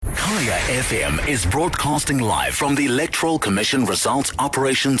Kaya FM is broadcasting live from the Electoral Commission Results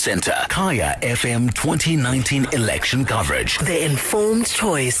Operations Center. Kaya FM 2019 election coverage. The informed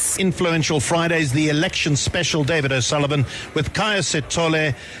choice. Influential Fridays, the election special. David O'Sullivan with Kaya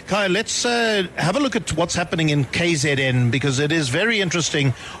Setole. Kaya, let's have a look at what's happening in KZN, because it is very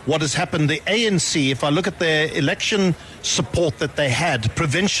interesting what has happened. The ANC, if I look at their election support that they had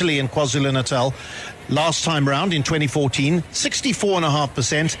provincially in KwaZulu-Natal last time round in 2014,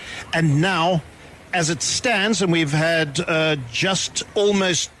 64.5%, and now, as it stands, and we've had just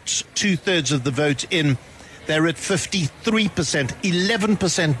almost 2/3 of the vote in, they're at 53%,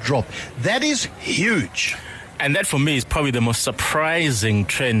 11% drop. That is huge. And that, for me, is probably the most surprising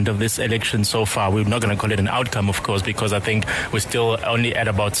trend of this election so far. We're not going to call it an outcome, of course, because I think we're still only at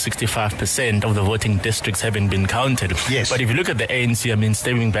about 65% of the voting districts having been counted. Yes. But if you look at the ANC, I mean,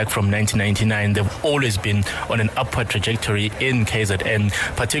 stemming back from 1999, they've always been on an upward trajectory in KZN,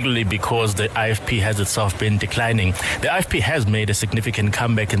 particularly because the IFP has itself been declining. The IFP has made a significant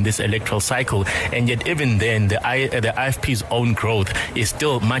comeback in this electoral cycle, and yet even then, the IFP's own growth is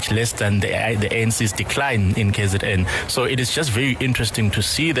still much less than the ANC's decline in KZN. So it is just very interesting to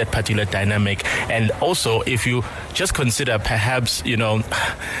see that particular dynamic. And also, if you just consider perhaps,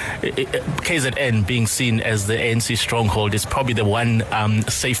 KZN being seen as the ANC stronghold is probably the one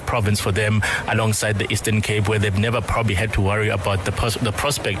safe province for them alongside the Eastern Cape, where they've never probably had to worry about the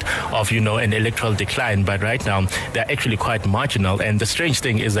prospect of, an electoral decline. But right now, they're actually quite marginal. And the strange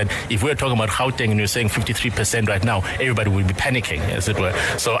thing is that if we're talking about Gauteng and you're saying 53% right now, everybody will be panicking, as it were.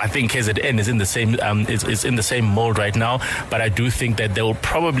 So I think KZN is in the same is in the same mold right now, but I do think that they will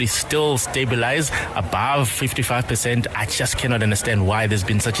probably still stabilize above 55%. I just cannot understand why there's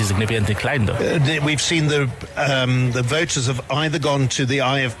been such a significant decline, though. We've seen the voters have either gone to the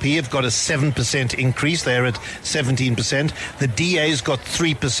IFP, have got a 7% increase. They're at 17%. The DA's got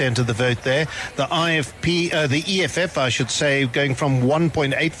 3% of the vote there. The IFP, the EFF, I should say, going from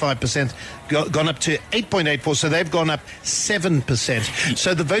 1.85%, gone up to 8.84%. So they've gone up 7%.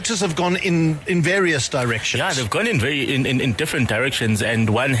 So the voters have gone in various directions. Yeah, they've gone in different directions, and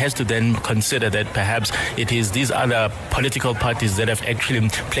one has to then consider that perhaps it is these other political parties that have actually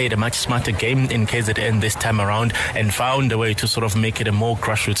played a much smarter game in KZN this time around and found a way to sort of make it a more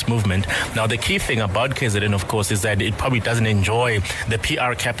grassroots movement. Now, the key thing about KZN, of course, is that it probably doesn't enjoy the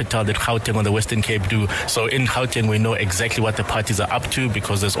PR capital that Gauteng or the Western Cape do. So in Gauteng, we know exactly what the parties are up to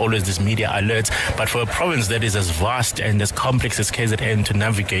because there's always these media alerts. But for a province that is as vast and as complex as KZN to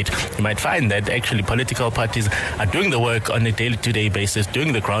navigate, you might find that actually political parties are doing the work on a day-to-day basis,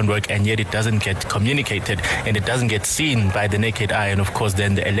 doing the groundwork, and yet it doesn't get communicated and it doesn't get seen by the naked eye. And of course,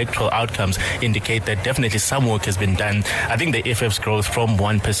 then the electoral outcomes indicate that definitely some work has been done. I think the EFF's growth from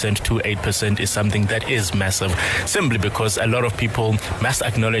 1% to 8% is something that is massive, simply because a lot of people must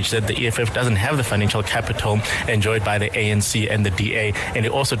acknowledge that the EFF doesn't have the financial capital enjoyed by the ANC and the DA, and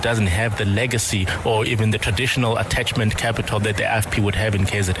it also doesn't have the legacy or even the traditional attachment capital that the IFP would have in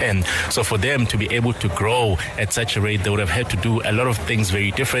KZN. So for them to be able to grow at such a rate, they would have had to do a lot of things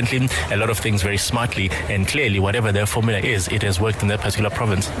very differently, a lot of things very smartly, and clearly whatever their formula is, it has worked in that particular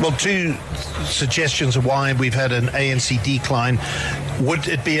province. Well, two suggestions of why we've had an ANC decline. Would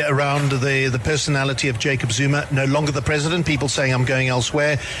it be around the personality of Jacob Zuma, no longer the president, people saying I'm going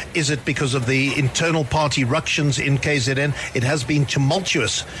elsewhere? Is it because of the internal party ructions in KZN? It has been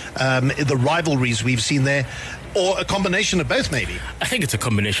tumultuous, the rivalries we've seen there. Or a combination of both, maybe? I think it's a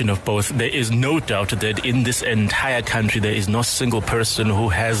combination of both. There is no doubt that in this entire country, there is no single person who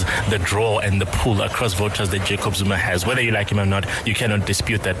has the draw and the pull across voters that Jacob Zuma has. Whether you like him or not, you cannot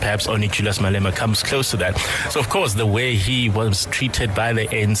dispute that. Perhaps only Julius Malema comes close to that. So, of course, the way he was treated by the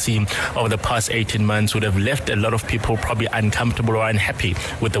ANC over the past 18 months would have left a lot of people probably uncomfortable or unhappy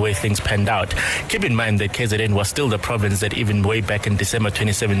with the way things panned out. Keep in mind that KZN was still the province that even way back in December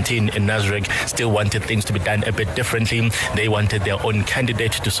 2017 in Nasrec still wanted things to be done a bit differently. They wanted their own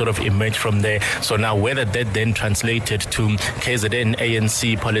candidate to sort of emerge from there. So now whether that then translated to KZN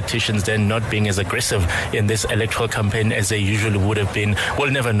ANC politicians then not being as aggressive in this electoral campaign as they usually would have been,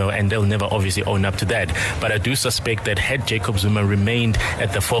 we'll never know, and they'll never obviously own up to that. But I do suspect that had Jacob Zuma remained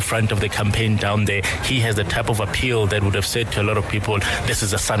at the forefront of the campaign down there, he has the type of appeal that would have said to a lot of people, this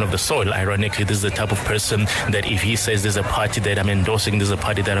is the son of the soil. Ironically, this is the type of person that if he says there's a party that I'm endorsing, there's a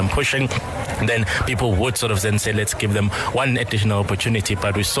party that I'm pushing, then people would sort of then say, let's give them one additional opportunity.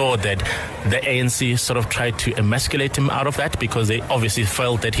 But we saw that the ANC sort of tried to emasculate him out of that because they obviously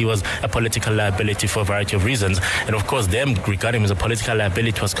felt that he was a political liability for a variety of reasons. And of course, them regarding him as a political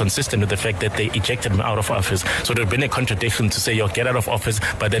liability was consistent with the fact that they ejected him out of office. So it would have been a contradiction to say, get out of office,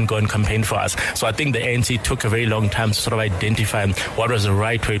 but then go and campaign for us. So I think the ANC took a very long time to sort of identify what was the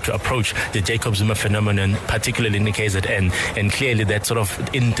right way to approach the Jacob Zuma phenomenon, particularly in the KZN. And clearly that sort of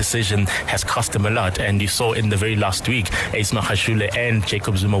indecision has cost them a lot. And you saw in the very last week, Ace Magashule and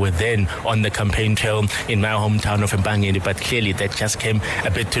Jacob Zuma were then on the campaign trail in my hometown of Mbangeni, but clearly that just came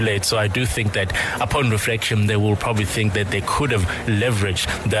a bit too late. So I do think that upon reflection, they will probably think that they could have leveraged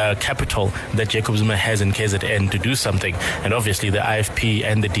the capital that Jacob Zuma has in KZN to do something. And obviously the IFP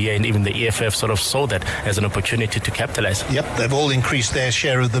and the DA and even the EFF sort of saw that as an opportunity to capitalize. Yep, they've all increased their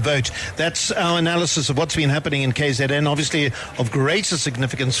share of the vote. That's our analysis of what's been happening in KZN. Obviously, of greater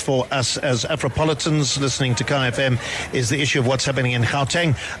significance for us as Afropolitans listening to Kai FM is the issue of what's happening in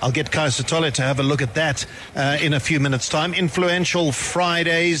Gauteng. I'll get Kaya Sithole to have a look at that in a few minutes' time. Influential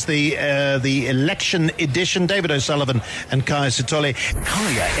Fridays, the election edition. David O'Sullivan and Kaya Sithole.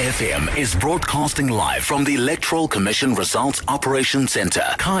 Kaya FM is broadcasting live from the Electoral Commission Results Operations Centre.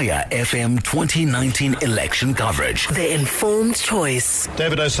 Kaya FM 2019 election coverage. The informed choice.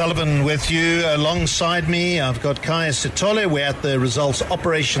 David O'Sullivan with you. Alongside me, I've got Kaya Sithole. We're at the Results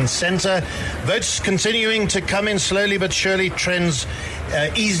Operations Centre. Votes continuing to come in slowly but surely. Trends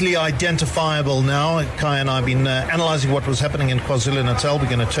easily identifiable now. Kaya and I have been analysing what was happening in KwaZulu-Natal. We're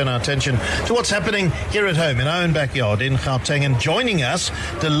going to turn our attention to what's happening here at home in our own backyard in Gauteng. And joining us,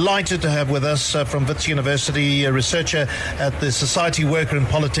 delighted to have with us from Wits University, a researcher at the Society Worker and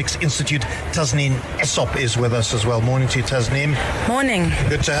Politics Institute, Tasneem Essop is with us as well. Morning to you, Tasneem. Morning.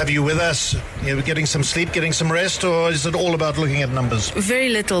 Good to have you with us. You're getting some sleep, getting some rest, or is it all about looking at numbers? Very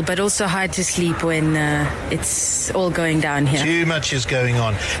little, but also hard to sleep when it's all going down here. Too much is going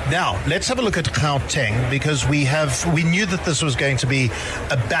on. Now, let's have a look at Gauteng, because we knew that this was going to be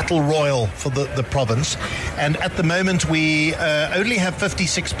a battle royal for the province, and at the moment we only have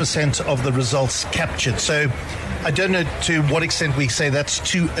 56% of the results captured. So I don't know to what extent we say that's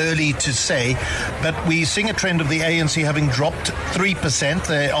too early to say, but we're seeing a trend of the ANC having dropped 3%.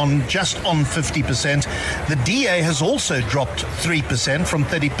 They're just on 50%. The DA has also dropped 3% from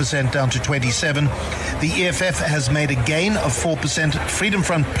 30% down to 27%. The EFF has made a gain of 4%. Freedom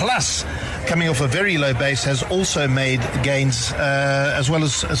Front Plus, coming off a very low base, has also made gains, as well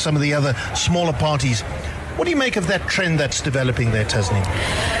as some of the other smaller parties. What do you make of that trend that's developing there, Tasneem?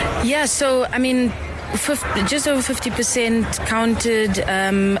 Yeah, so, I mean, just over 50% counted.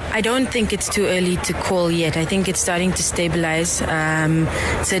 I don't think it's too early to call yet. I think it's starting to stabilize.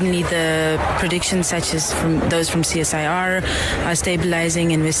 Certainly the predictions such as from those from CSIR are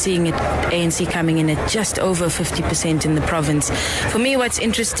stabilizing, and we're seeing it, ANC coming in at just over 50% in the province. For me, what's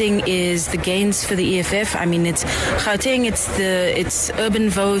interesting is the gains for the EFF. I mean, it's Gauteng, it's urban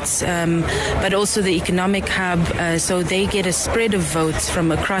votes, but also the economic hub. So they get a spread of votes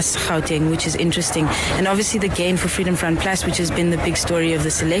from across Gauteng, which is interesting. And obviously the gain for Freedom Front Plus, which has been the big story of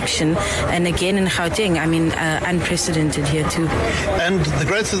this election. And again in Gauteng, I mean, unprecedented here too. And the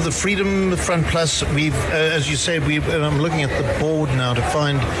growth of the Freedom Front Plus, we've, as you say, I'm looking at the board now to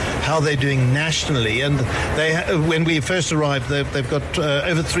find how they're doing nationally. And when we first arrived, they've got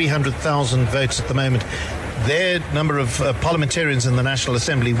over 300,000 votes at the moment. Their number of parliamentarians in the National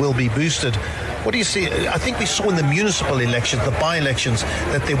Assembly will be boosted. What do you see? I think we saw in the municipal elections, the by-elections,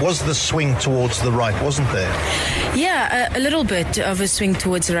 that there was the swing towards the right, wasn't there? Yeah, a little bit of a swing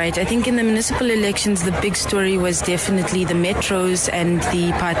towards the right. I think in the municipal elections, the big story was definitely the metros and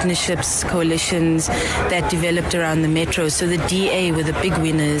the partnerships, coalitions that developed around the metros. So the DA were the big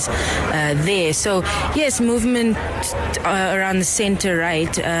winners there. So, yes, movement around the center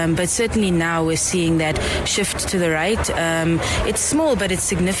right, but certainly now we're seeing that shift to the right. It's small, but it's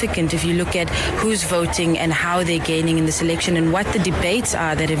significant if you look at who's voting and how they're gaining in this election and what the debates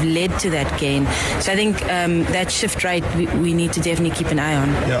are that have led to that gain. So I think that shift right we need to definitely keep an eye on.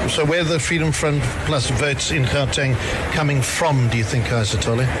 Yeah. So where are the Freedom Front Plus votes in Gauteng coming from, do you think, Kaya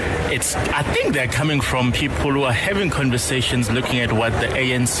Sithole? I think they're coming from people who are having conversations, looking at what the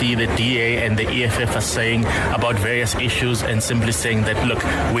ANC, the DA and the EFF are saying about various issues, and simply saying that, look,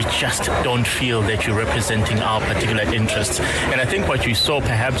 we just don't feel that you represent representing our particular interests. And I think what you saw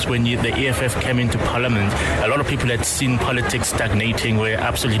perhaps when the EFF came into parliament, a lot of people had seen politics stagnating where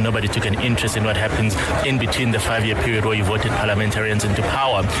absolutely nobody took an interest in what happens in between the 5-year period where you voted parliamentarians into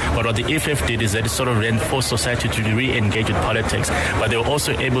power. But what the EFF did is that it sort of reinforced society to re-engage with politics. But they were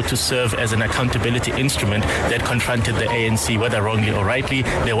also able to serve as an accountability instrument that confronted the ANC, whether wrongly or rightly.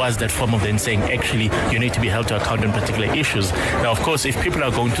 There was that form of then saying, actually, you need to be held to account on particular issues. Now, of course, if people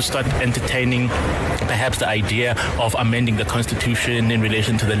are going to start entertaining perhaps the idea of amending the constitution in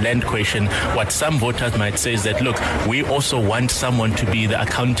relation to the land question, what some voters might say is that, look, we also want someone to be the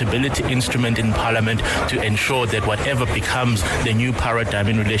accountability instrument in parliament to ensure that whatever becomes the new paradigm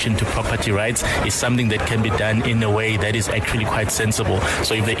in relation to property rights is something that can be done in a way that is actually quite sensible.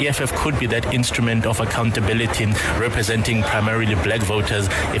 So if the EFF could be that instrument of accountability representing primarily black voters,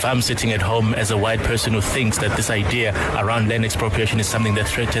 if I'm sitting at home as a white person who thinks that this idea around land expropriation is something that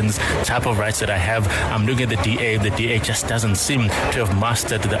threatens the type of rights that I have, I'm looking at the DA. The DA just doesn't seem to have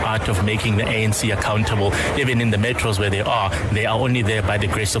mastered the art of making the ANC accountable. Even in the metros where they are only there by the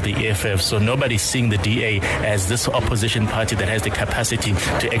grace of the EFF. So nobody's seeing the DA as this opposition party that has the capacity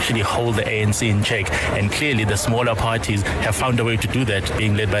to actually hold the ANC in check. And clearly the smaller parties have found a way to do that,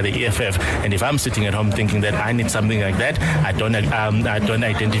 being led by the EFF. And if I'm sitting at home thinking that I need something like that, I don't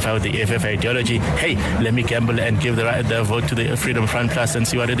identify with the EFF ideology, hey, let me gamble and give the vote to the Freedom Front Plus and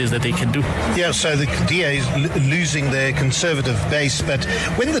see what it is that they can do. Yeah, so the DA is losing their conservative base, but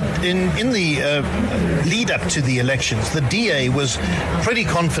when in the lead up to the elections, the DA was pretty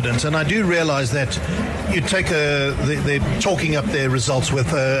confident, and I do realise that you take they're talking up their results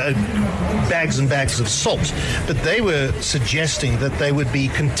with bags and bags of salt, but they were suggesting that they would be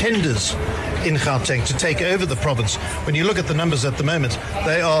contenders in Gauteng to take over the province. When you look at the numbers at the moment,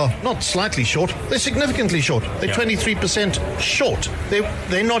 they are not slightly short, they're significantly short. They're 23% short.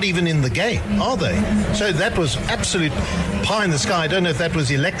 They're not even in the game, are they? So that was absolute pie in the sky. I don't know if that was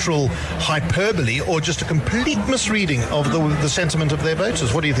electoral hyperbole or just a complete misreading of the sentiment of their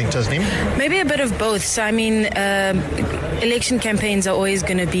voters. What do you think, Tasneem? Maybe a bit of both. So, I mean, election campaigns are always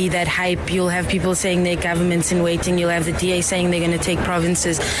going to be that hype. You'll have people saying their government's in waiting. You'll have the DA saying they're going to take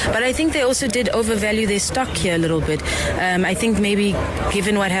provinces. But I think they also did overvalue their stock here a little bit. I think maybe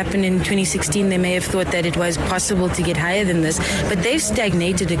given what happened in 2016, they may have thought that it was possible to get higher than this. But they've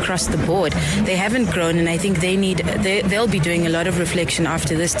stagnated across the board. They haven't grown, and I think they'll be doing a lot of reflection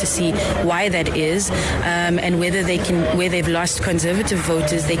after this to see why that is, and whether where they've lost conservative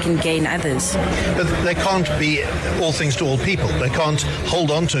voters, they can gain others. But they can't be all things to all people. They can't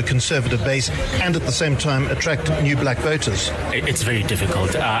hold on to a conservative base and at the same time attract new black voters. It's very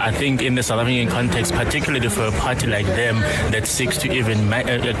difficult. I think in the South African context, particularly for a party like them that seeks to even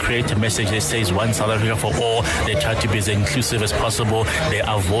create a message that says one South Africa for all, they try to be as inclusive as possible. They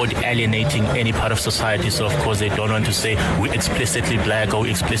avoid alienating any part of society. So, of course, they don't want to say we're explicitly black or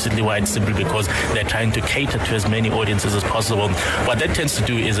explicitly white simply because they're trying to cater to as many audiences as possible. What that tends to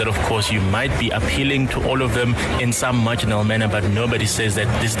do is that, of course, you might be appealing to all of them in some marginal manner, but nobody says that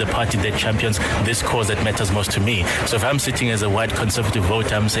this is the party that champions this cause that matters most to me. So if I'm sitting as a white conservative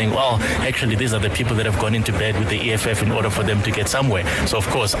voter, I'm saying, well, actually, these are the people that have gone into bed with the EFF in order for them to get somewhere. So, of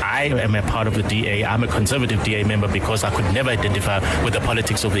course, I am a part of the DA. I'm a conservative DA member because I could never identify with the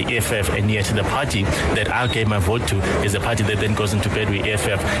politics of the EFF, and yet the party that I gave my vote to is the party that then goes into bed with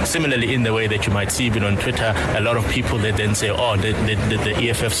EFF. Similarly, in the way that you might see even on Twitter, a lot of people that then say, oh, the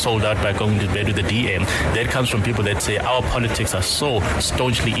EFF sold out by going to bed with the DA. That comes from people that say our politics are so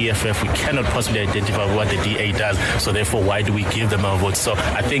staunchly EFF, we cannot possibly identify with what the DA does, so therefore why do we give them our votes? So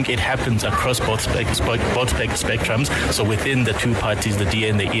I think it happens across both spectrums. So within the two parties, the DA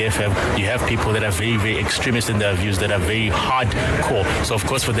and the EFF, you have people that are very, very extremist in their views, that are very hardcore. So of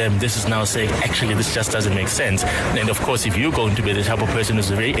course for them, this is now saying, actually, this just doesn't make sense. And of course, if you're going to be the type of person who's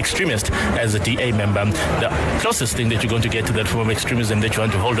very extremist as a DA member, the closest thing that you're going to get to that form of extremism that you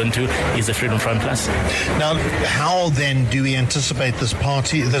want to hold on to is the Freedom Front Plus. Now, how then do we anticipate this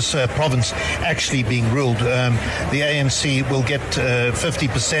province actually being ruled? The ANC will get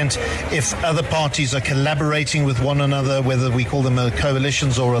 50% if other parties are collaborating with one another, whether we call them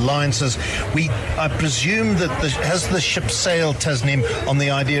coalitions or alliances. I presume that has the ship sailed, Tasneem, on the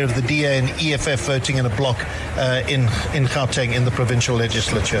idea of the DA and EFF voting in a block in Gauteng in the provincial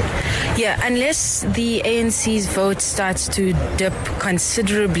legislature? Yeah, unless the ANC's vote starts to dip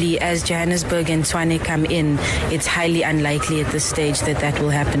considerably as Johannesburg and and Tshwane come in, it's highly unlikely at this stage that will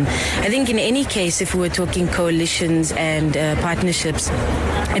happen. I think in any case, if we were talking coalitions and partnerships,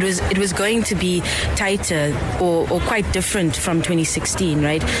 it was going to be tighter or quite different from 2016,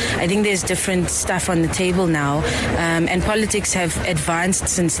 right? I think there's different stuff on the table now, and politics have advanced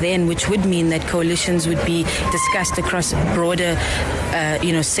since then, which would mean that coalitions would be discussed across a broader,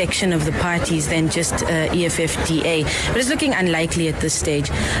 section of the parties than just EFF-DA. But it's looking unlikely at this stage.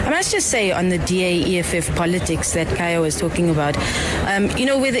 I must just say on the DA-EFF politics that Kaya was talking about,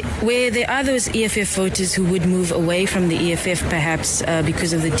 where there are those EFF voters who would move away from the EFF perhaps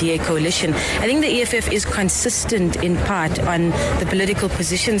because of the DA coalition, I think the EFF is consistent in part on the political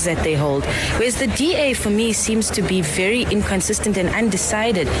positions that they hold, whereas the DA for me seems to be very inconsistent and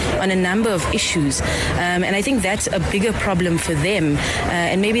undecided on a number of issues, and I think that's a bigger problem for them,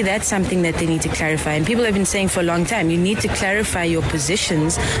 and maybe that's something that they need to clarify. And people have been saying for a long time, you need to clarify your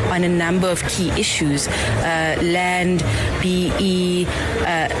positions on a number of key issues, land, BE,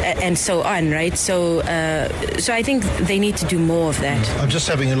 and so on, right? So I think they need to do more of that. I'm just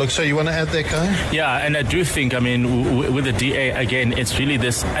having a look. So you want to add there, Kai? Yeah, and I do think, with the DA, again, it's really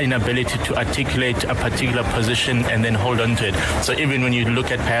this inability to articulate a particular position and then hold on to it. So even when you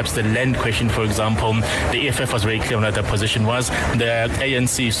look at perhaps the land question, for example, the EFF was very clear on what their position was. The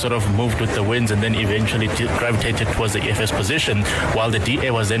ANC sort of moved with the winds and then eventually gravitated towards the EFF's position, while the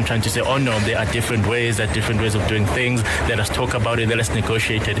DA was then trying to say, oh no, there are different ways of doing things. Let us talk about it, let us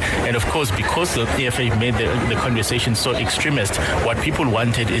negotiate it. And of course, because the EFF made the conversation so extremist, what people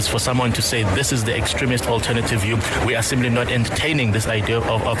wanted is for someone to say, this is the extremist alternative view. We are simply not entertaining this idea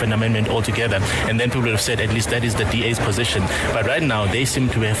of an amendment altogether. And then people would have said, at least that is the DA's position. But right now, they seem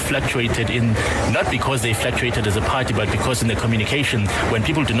to have fluctuated in, not because they fluctuated as a party, but because in the communication, when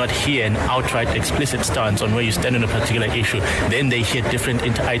people do not hear an outright explicit stance on where you stand on a particular issue, then they hear different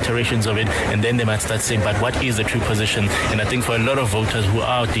iterations of it, and then they might start saying, but what is the true position? And I think for a lot of voters who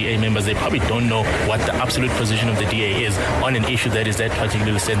are DA members, they probably don't know what the absolute position of the DA is on an issue that is that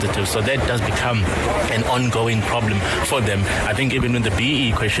particularly sensitive. So that does become an ongoing problem for them. I think even with the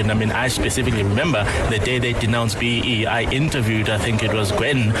BE question, I specifically remember the day they denounced BE, I interviewed, I think it was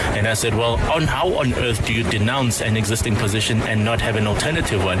Gwen, and I said, well, how on earth do you denounce an existing position and not have an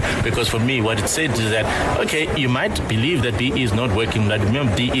alternative one? Because for me, what it said is that, okay, you might believe that BE is not working, but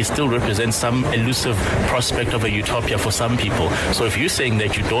remember, DE still represents some elusive prospect of a utopia for some people. So if you're saying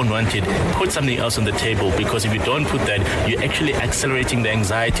that you don't want it, put something else on the table, because if you don't put that, you're actually accelerating the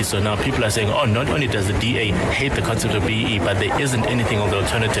anxiety. So now people are saying, oh, not only does the DA hate the concept of BE, but there isn't anything on the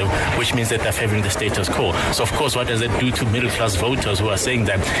alternative, which means that they're favoring the status quo. So of course, what does it do to middle-class voters who are saying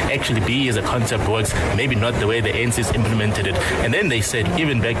that actually BE as a concept works, maybe not the way the ANC's implemented it? And then they said,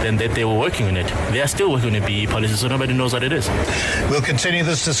 even back then, that they were working on it. They are still working on a BE policy, so nobody knows what it is. We'll continue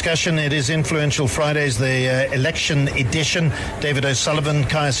this discussion. It is Influential Fridays, the election edition. David O'Sullivan,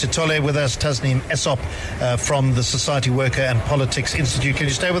 Kaya Sithole with us, Tasneem Essop from the Society Worker and Politics Institute. Can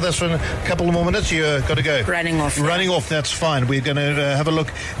you stay with us for a couple of more minutes? You've got to go. Running off, that's fine. We're going to have a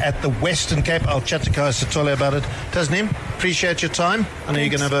look at the Western Cape. I'll chat to Kaya Sithole about it. Tasneem, appreciate your time. I know you're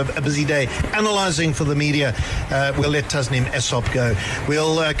going to have a busy day analysing for the media. We'll let Tasneem Essop go.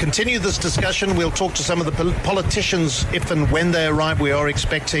 We'll continue this discussion. We'll talk to some of the politicians if and when they arrive. We are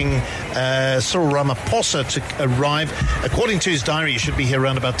expecting Cyril Ramaphosa to arrive. According to his diary, he should be here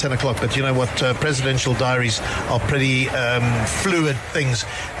around about 10 o'clock. But you know what? Presidential diaries are pretty fluid things.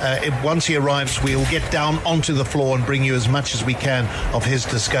 Once he arrives, we'll get down onto the floor and bring you as much as we can of his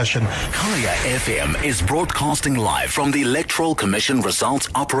discussion. Kaya FM is broadcasting live from the Electoral Commission Results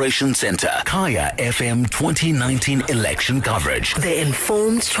Operations Centre. Kaya FM 2019 election coverage. The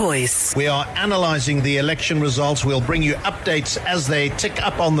informed choice. We are analysing the election results. We'll bring you updates as they tick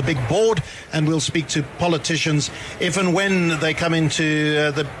up on the big board, and we'll speak to politicians if and when they come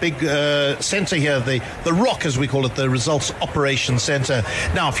into the big centre here, the ROC as we call it, the Results Operations Centre.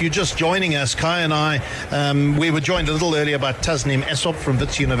 Now, if you're just joining us, Kai and I, we were joined a little earlier by Tasneem Essop from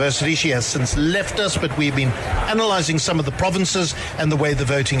Wits University. She has since left us, but we've been analysing some of the provinces and the way the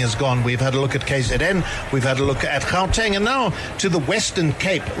voting has gone. We've had a look at KZN, we've had a look at Gauteng, and now to the Western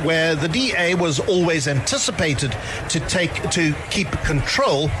Cape, where the DA was always anticipated to keep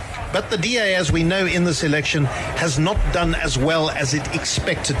control. But the DA, as we know in this election, has not done as well as it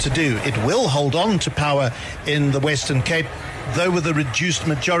expected to do. It will hold on to power in the Western Cape, though with a reduced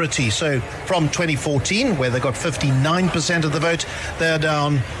majority. So from 2014, where they got 59% of the vote, they're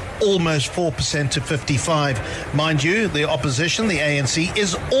down almost 4% to 55. Mind you, the opposition, the ANC,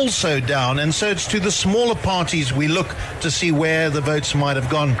 is also down, and so it's to the smaller parties we look to see where the votes might have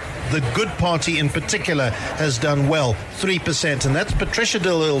gone. The Good Party in particular has done well, 3%, and that's Patricia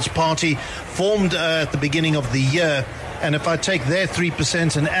de Lille's party, formed at the beginning of the year. And if I take their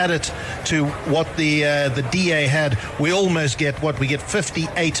 3% and add it to what the DA had, we almost get what we get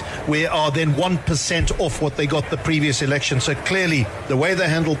 58. We are then 1% off what they got the previous election. So clearly, the way they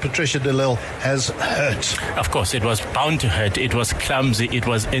handled Patricia de Lille has hurt. Of course, it was bound to hurt. It was clumsy. It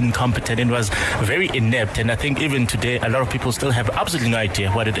was incompetent. It was very inept. And I think even today, a lot of people still have absolutely no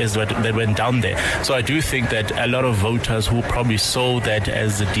idea what it is that went down there. So I do think that a lot of voters who probably saw that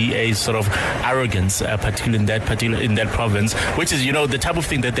as the DA's sort of arrogance, particularly in that province, which is, the type of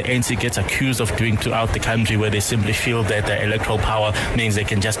thing that the ANC gets accused of doing throughout the country, where they simply feel that their electoral power means they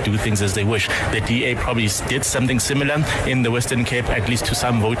can just do things as they wish. The DA probably did something similar in the Western Cape, at least to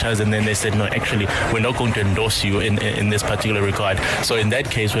some voters, and then they said, no, actually, we're not going to endorse you in this particular regard. So in that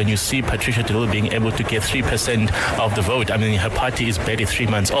case, when you see Patricia de Lille being able to get 3% of the vote, I mean, her party is barely 3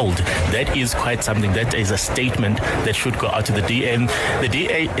 months old. That is quite something. That is a statement that should go out to the DA. The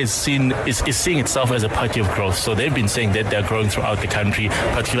DA is seeing itself as a party of growth. So they've been saying that they're growing throughout the country,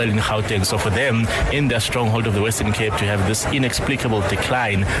 particularly in Gauteng. So for them, in their stronghold of the Western Cape, to have this inexplicable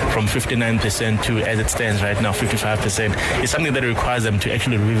decline from 59% to, as it stands right now, 55%, is something that requires them to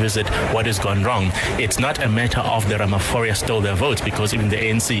actually revisit what has gone wrong. It's not a matter of the Ramaphosa stole their votes, because even the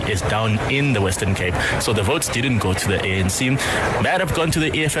ANC is down in the Western Cape. So the votes didn't go to the ANC. Might have gone to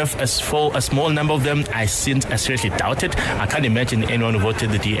the EFF, a small number of them. I seriously doubt it. I can't imagine anyone who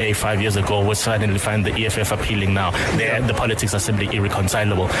voted the DA 5 years ago would suddenly find the EFF appealing now. The politics are simply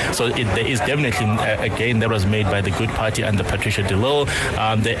irreconcilable. So there is definitely a gain that was made by the Good Party under Patricia de Lille.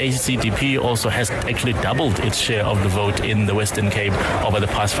 The ACDP also has actually doubled its share of the vote in the Western Cape over the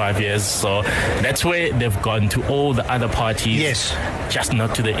past 5 years. So that's where they've gone to all the other parties. Yes. Just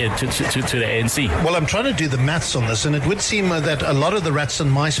not to the ANC. Well, I'm trying to do the maths on this, and it would seem that a lot of the rats and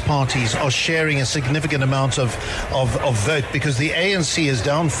mice parties are sharing a significant amount of vote, because the ANC is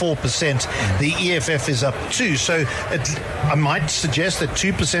down 4%, the EFF is up 2%. So I might suggest that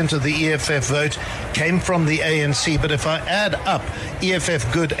 2% of the EFF vote came from the ANC, but if I add up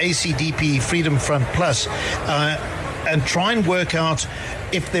EFF Good, ACDP, Freedom Front Plus, and try and work out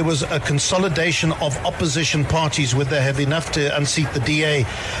if there was a consolidation of opposition parties, would they have enough to unseat the DA?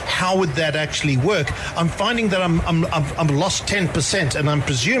 How would that actually work? I'm finding that I'm lost 10%, and I'm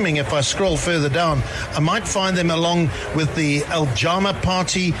presuming if I scroll further down, I might find them along with the Al Jama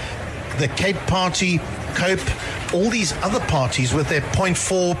Party, the Cape Party, COPE, all these other parties with their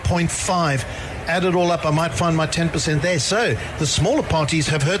 0.4, 0.5. Add it all up, I might find my 10% there. So the smaller parties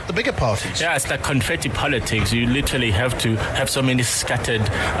have hurt the bigger parties. Yeah, it's like confetti politics. You literally have to have so many scattered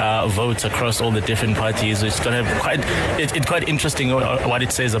votes across all the different parties. It's going to have it's quite interesting what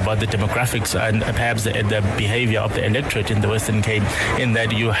it says about the demographics and perhaps the behavior of the electorate in the Western Cape, in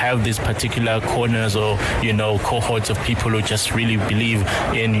that you have these particular corners or, cohorts of people who just really believe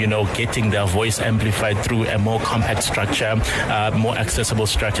in, getting their voice amplified through a more compact structure, more accessible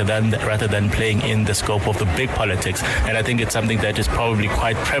structure rather than playing in the scope of the big politics. And I think it's something that is probably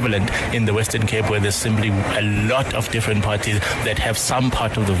quite prevalent in the Western Cape, where there's simply a lot of different parties that have some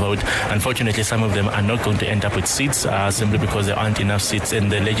part of the vote. Unfortunately, some of them are not going to end up with seats simply because there aren't enough seats in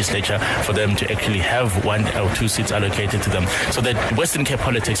the legislature for them to actually have 1 or 2 seats allocated to them. So that Western Cape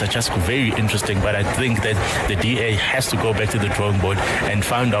politics are just very interesting, but I think that the DA has to go back to the drawing board and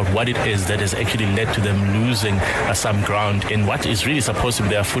find out what it is that has actually led to them losing some ground in what is really supposed to be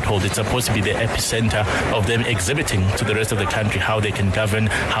their foothold. It's supposed to be the epicenter of them exhibiting to the rest of the country how they can govern,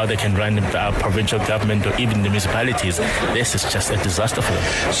 how they can run provincial government or even the municipalities. This is just a disaster for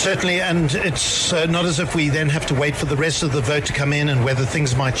them. Certainly, and it's not as if we then have to wait for the rest of the vote to come in and whether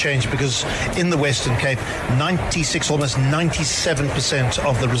things might change, because in the Western Cape, 96, almost 97%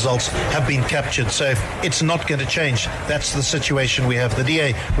 of the results have been captured. So it's not going to change. That's the situation we have. The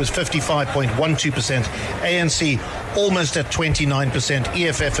DA was 55.12%, ANC almost at 29%,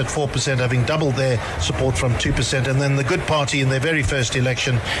 EFF at 4%, having doubled their support from 2%, and then the Good Party in their very first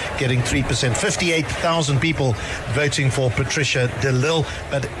election getting 3%. 58,000 people voting for Patricia de Lille,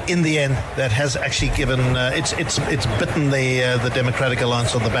 but in the end, that has actually given it's bitten the Democratic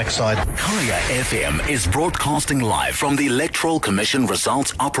Alliance on the backside. Kaya FM is broadcasting live from the Electoral Commission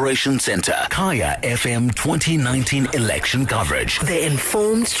Results Operations Centre. Kaya FM 2019 election coverage. The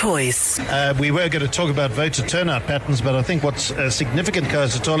informed choice. We were going to talk about voter turnout patterns, but I think what's significant, Kaya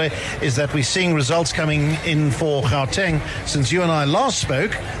Sithole, is that we we're seeing results coming in for Gauteng. Since you and I last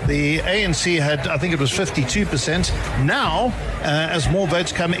spoke, the ANC had, I think it was 52%. Now, as more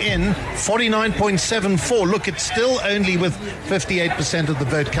votes come in, 49.74. Look, it's still only with 58% of the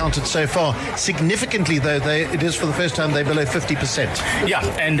vote counted so far. Significantly, though, it is for the first time they're below 50%. Yeah,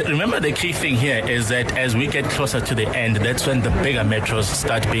 and remember the key thing here is that as we get closer to the end, that's when the bigger metros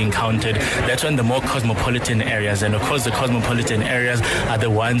start being counted. That's when the more cosmopolitan areas, and of course the cosmopolitan areas are the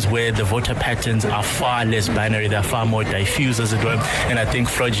ones where the voter patterns are far less binary, they're far more diffuse, as it were. And I think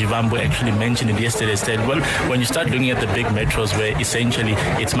Floyd Jivambu actually mentioned it yesterday, said, well, when you start looking at the big metros where essentially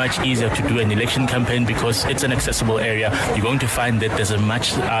it's much easier to do an election campaign because it's an accessible area, you're going to find that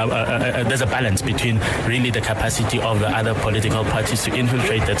there's a balance between really the capacity of the other political parties to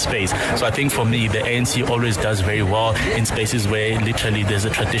infiltrate that space. So I think for me, the ANC always does very well in spaces where literally there's a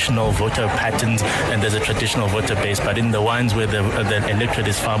traditional voter patterns and there's a traditional voter base, but in the ones where the electorate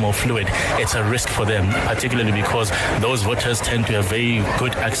is far more fluid, it's a risk for them, particularly because those voters tend to have very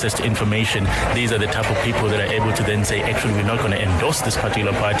good access to information. These are the type of people that are able to then say, actually, we're not going to endorse this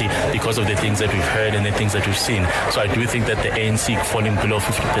particular party because of the things that we've heard and the things that we've seen. So I do think that the ANC falling below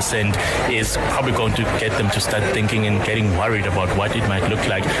 50% is probably going to get them to start thinking and getting worried about what it might look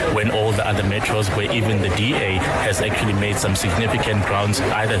like when all the other metros, where even the DA has actually made some significant grounds,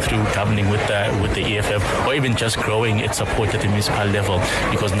 either through governing with the EFF or even just growing its support at the municipal level,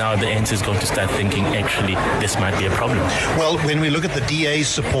 because now the ANC is going to start thinking, actually, this might be a problem. Well, when we look at the DA's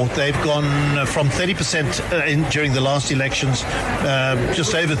support, they've gone from 30% during the last elections,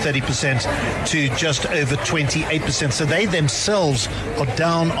 just over 30%, to just over 28%. So they themselves are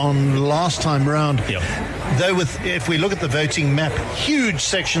down on last time round. Yep. Though if we look at the voting map, huge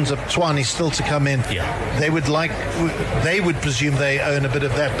sections of Tshwane still to come in. Yeah. They would presume they own a bit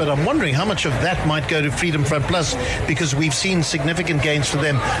of that, but I'm wondering how much of that might go to Freedom Front Plus, because we've seen significant gains for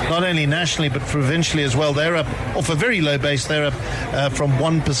them, not only nationally but provincially as well. They're up off a very low base. They're up from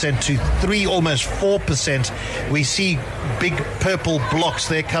 1% to 3, almost 4%. We see big purple blocks,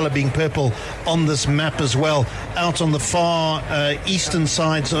 their colour being purple, on this map as well, out on the far eastern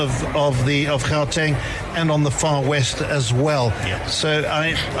sides of Gauteng and on the far west as well. Yeah. So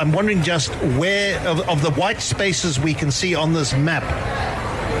I'm wondering just where of the white spaces we can see on this map,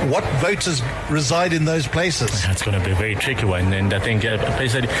 what voters reside in those places? That's going to be a very tricky one, and I think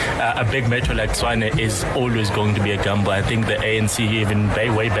a big metro like Tshwane is always going to be a gamble. I think the ANC, even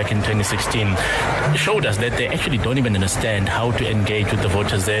way back in 2016, showed us that they actually don't even understand how to engage with the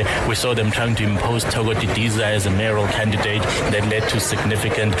voters there. We saw them trying to impose Togo Didiza as a mayoral candidate that led to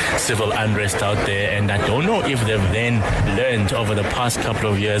significant civil unrest out there, and I don't know if they've then learned over the past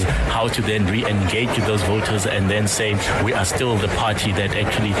couple of years how to then re-engage with those voters and then say, we are still the party that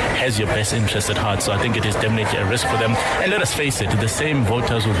actually has your best interest at heart. So I think it is definitely a risk for them. And let us face it, the same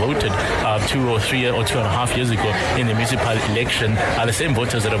voters who voted 2 or 3 or 2.5 years ago in the municipal election are the same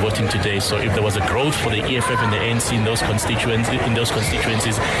voters that are voting today. So if there was a growth for the EFF and the ANC in those constituencies in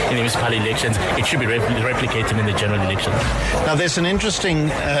the municipal elections, it should be replicated in the general election. Now there's an interesting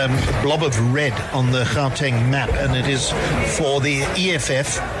blob of red on the Gauteng map, and it is for the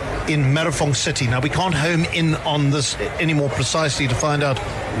EFF in Marafong City. Now, we can't home in on this any more precisely to find out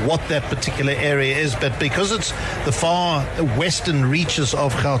what that particular area is, but because it's the far western reaches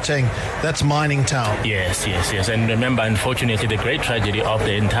of Gauteng, that's mining town. Yes. And remember, unfortunately, the great tragedy of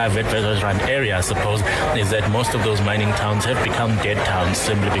the entire Witwatersrand area, I suppose, is that most of those mining towns have become dead towns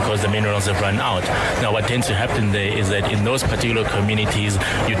simply because the minerals have run out. Now, what tends to happen there is that in those particular communities,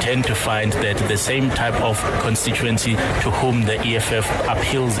 you tend to find that the same type of constituency to whom the EFF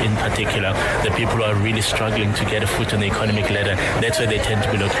appeals in particular, the people who are really struggling to get a foot on the economic ladder, that's where they tend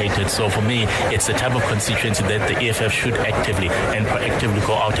to be located. So for me, it's the type of constituency that the EFF should actively and proactively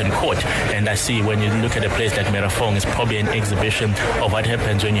go out and court. And I see when you look at a place like Marafong, it's probably an exhibition of what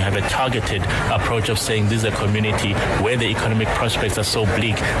happens when you have a targeted approach of saying this is a community where the economic prospects are so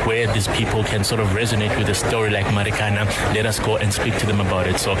bleak, where these people can sort of resonate with a story like Marikana. Let us go and speak to them about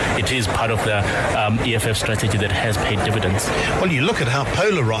it. So it is part of the EFF strategy that has paid dividends. Well, you look at how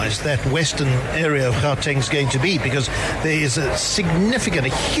polarized that western area of Gauteng is going to be, because there is a significant, a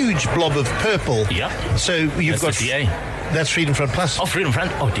huge blob of purple. Yeah. So you've got the DA. That's Freedom Front Plus. Oh, Freedom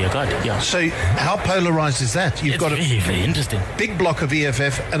Front. Oh, dear God. Yeah. So how polarized is that? You've got very, very interesting. Big block of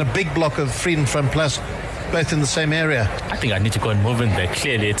EFF and a big block of Freedom Front Plus. both in the same area? I think I need to go and move in there.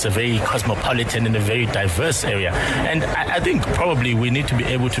 Clearly, it's a very cosmopolitan and a very diverse area. And I think probably we need to be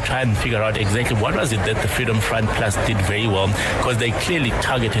able to try and figure out exactly what was it that the Freedom Front Plus did very well, because they clearly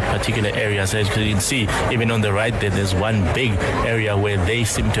targeted particular areas. As you can see, even on the right there's one big area where they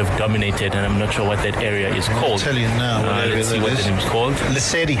seem to have dominated, and I'm not sure what that area is called. I'll tell you now. Let's see what the name is called.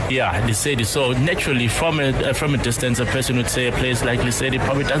 Lesedi. Yeah, Lesedi. So naturally, from a distance, a person would say a place like Lesedi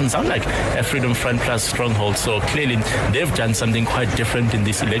probably doesn't sound like a Freedom Front Plus stronghold. So clearly, they've done something quite different in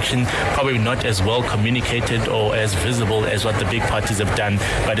this election. Probably not as well communicated or as visible as what the big parties have done,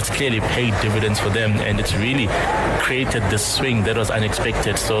 but it's clearly paid dividends for them, and it's really created this swing that was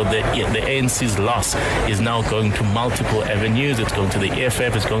unexpected. So the ANC's loss is now going to multiple avenues. It's going to the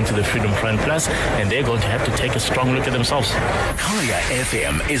EFF, it's going to the Freedom Front Plus, and they're going to have to take a strong look at themselves. Kaya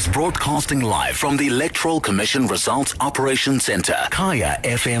FM is broadcasting live from the Electoral Commission Results Operations Centre. Kaya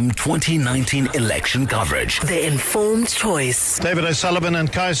FM 2019 election coverage. The informed choice. David O'Sullivan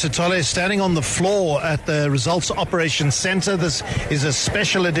and Kaya Sithole standing on the floor at the Results Operations Centre. This is a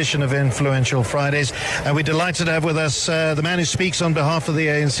special edition of Influential Fridays, and we're delighted to have with us the man who speaks on behalf of the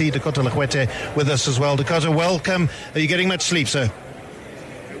ANC, Dakota Lekwete, with us as well. Dakota, welcome. Are you getting much sleep, sir?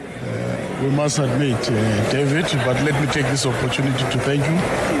 We must admit, David, but let me take this opportunity to thank you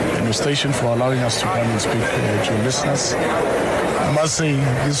and your station for allowing us to come and speak to your listeners. I must say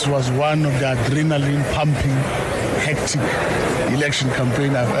this was one of the adrenaline-pumping, hectic election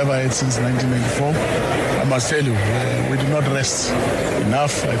campaign I've ever had since 1994. I must tell you, we did not rest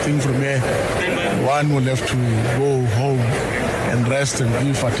enough. I think from here, one will have to go home and rest and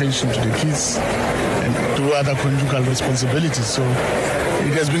give attention to the kids and do other conjugal responsibilities. So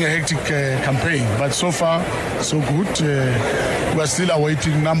it has been a hectic campaign, but so far, so good. We are still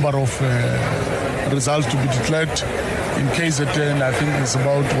awaiting a number of results to be declared. In KZN, I think it's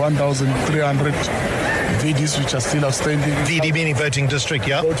about 1,300 VDs which are still outstanding. VD meaning voting district,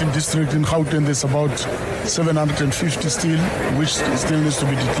 yeah? Voting district in Gauteng, there's about 750 still, which still needs to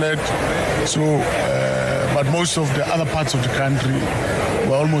be declared. So, but most of the other parts of the country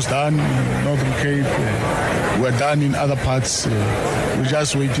were almost done. In Northern Cape, we're done in other parts. We're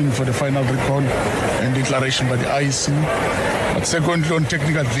just waiting for the final recall and declaration by the IEC. But secondly, on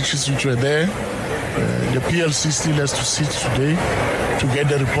technical glitches which were there, the PLC still has to sit today to get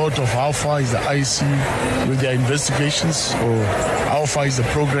the report of how far is the IEC with their investigations, or how far is the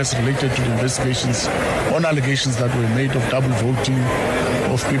progress related to the investigations on allegations that were made of double voting,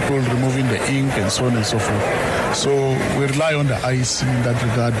 of people removing the ink and so on and so forth. So we rely on the IEC in that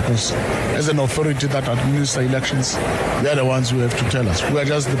regard, because as an authority that administers elections, they're the ones who have to tell us. We are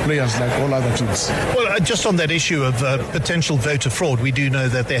just the players like all other teams. Well, just on that issue of potential voter fraud, we do know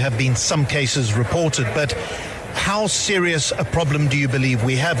that there have been some cases reported, but how serious a problem do you believe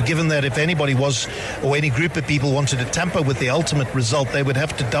we have, given that if anybody was, or any group of people wanted to tamper with the ultimate result, they would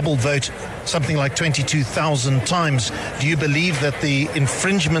have to double vote something like 22,000 times? Do you believe that the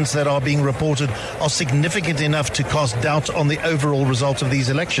infringements that are being reported are significant enough to cast doubt on the overall result of these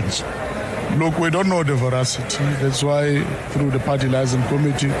elections? Look, we don't know the veracity. That's why through the party liaison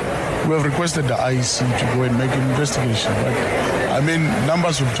committee, we have requested the IEC to go and make an investigation. But I mean,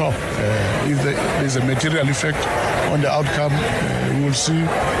 numbers will talk. If there's a material effect on the outcome, we will see.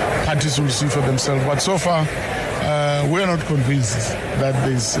 Parties will see for themselves. But so far, we are not convinced that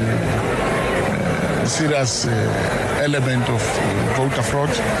there's a serious element of voter fraud.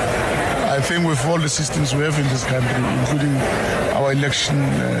 I think with all the systems we have in this country, including our election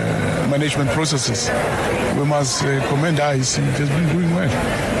management processes, we must commend IEC. It has been doing well.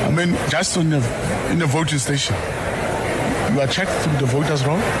 I mean, just in a voting station, you are checked through the voters'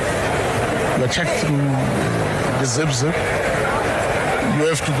 roll, you are checked through the zip. You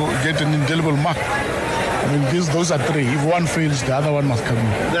have to go get an indelible mark. I mean, those are three. If one fails, the other one must come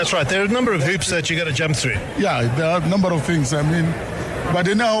in. That's right. There are a number of hoops that you got to jump through. Yeah, there are a number of things. I mean, but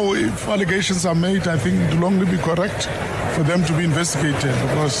now, if allegations are made, I think it will only be correct for them to be investigated,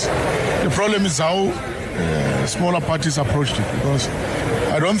 because the problem is how smaller parties approached it, because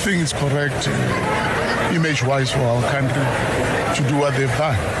I don't think it's correct image-wise for our country to do what they've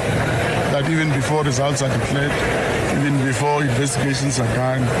done. That even before results are declared, even before investigations are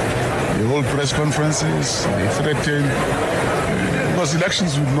done, the whole press conferences, they threaten. Because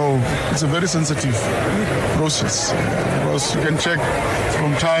elections, you know, it's a very sensitive process. Because you can check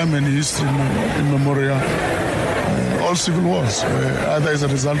from time and history immemorial, all civil wars, either as a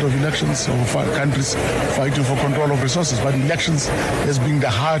result of elections or countries fighting for control of resources. But elections has been the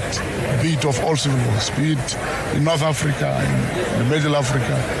heartbeat of all civil wars, be it in North Africa, in the Middle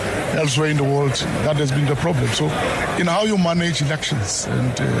Africa, elsewhere in the world. That has been the problem. So in how you manage elections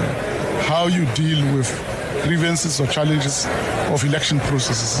and how you deal with grievances or challenges of election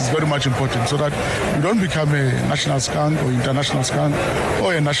processes is very much important so that we don't become a national skunk or international skunk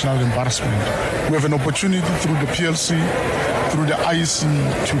or a national embarrassment. We have an opportunity through the PLC, through the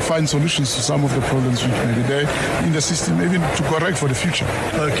IEC to find solutions to some of the problems which may be there in the system, even to correct for the future.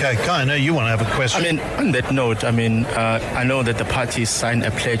 Okay, Kai, I know you want to have a question. I mean, on that note, I know that the parties signed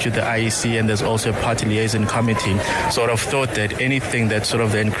a pledge with the IEC and there's also a party liaison committee. Sort of thought that anything that sort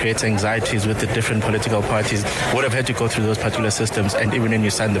of then creates anxieties with the different political parties would have had to go through those particular systems. And even when you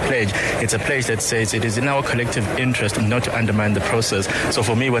sign the pledge, it's a pledge that says it is in our collective interest not to undermine the process. So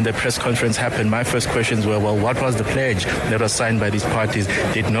for me, when the press conference happened, my first questions were, well, what was the pledge that was signed by these parties?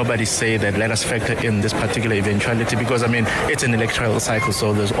 Did nobody say that let us factor in this particular eventuality? Because, I mean, it's an electoral cycle,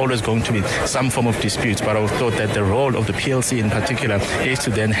 so there's always going to be some form of disputes. But I thought that the role of the PLC in particular is to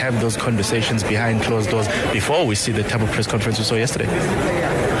then have those conversations behind closed doors before we see the type of press conference we saw yesterday.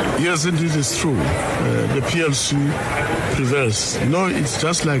 Yes, indeed, it's true. The PLC prevails. You know, it's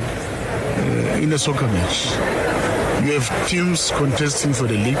just like in a soccer match. You have teams contesting for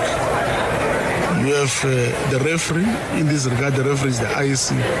the league. You have the referee. In this regard, the referee is the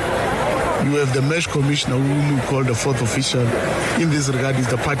IEC. You have the match commissioner, whom we call the fourth official. In this regard, is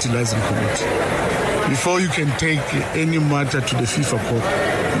the party liaison committee. Before you can take any matter to the FIFA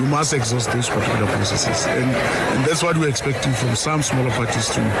court, you must exhaust those particular processes. And that's what we're expecting from some smaller parties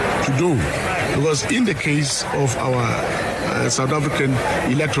to do. Because in the case of our South African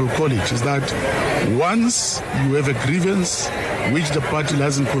Electoral College, is that once you have a grievance which the party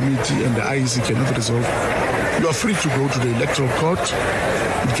liaison committee and the IEC cannot resolve, you are free to go to the electoral court.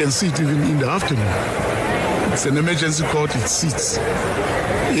 You can see it even in the afternoon. It's an emergency court, it sits.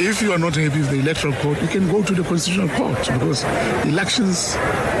 If you are not happy with the electoral court, you can go to the constitutional court, because elections,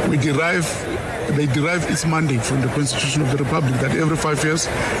 they derive its mandate from the Constitution of the Republic, that every 5 years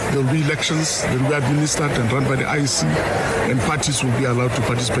there will be elections, they will be administered and run by the IEC, and parties will be allowed to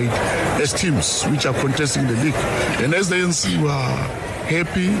participate as teams which are contesting the league. And as the ANC, we are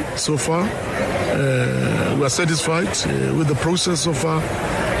happy so far. We are satisfied with the process so far.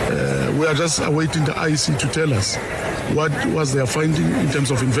 We are just awaiting the IEC to tell us what was their finding in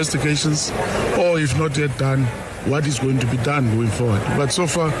terms of investigations, or if not yet done, what is going to be done going forward. But so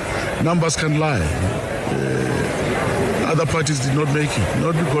far, numbers can lie. Other parties did not make it,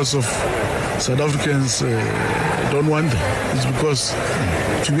 not because of South Africans don't want them. It's because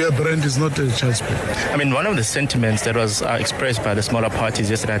to be a brand is not a child's play. I mean, one of the sentiments that was expressed by the smaller parties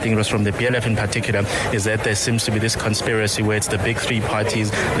yesterday, I think it was from the BLF in particular, is that there seems to be this conspiracy where it's the big three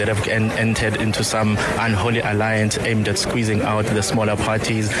parties that have entered into some unholy alliance aimed at squeezing out the smaller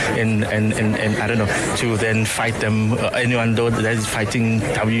parties and I don't know, to then fight them, anyone that is fighting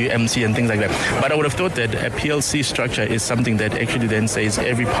WMC and things like that. But I would have thought that a PLC structure is something that actually then says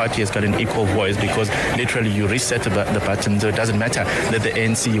every party has got an equal voice, because literally you reset the button, so it doesn't matter that the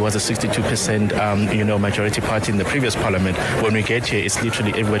ANC was a 62% majority party in the previous parliament. When we get here, it's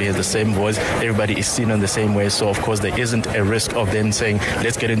literally everybody has the same voice, everybody is seen in the same way. So of course there isn't a risk of them saying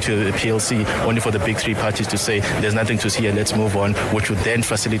let's get into the PLC only for the big three parties to say there's nothing to see here, let's move on, which would then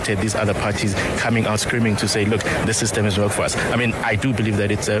facilitate these other parties coming out screaming to say, look, the system has worked for us. I mean, I do believe that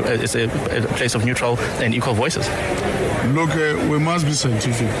it's a place of neutral and equal voices. Look, we must be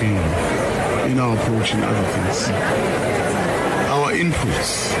scientific in our approach in other things. Our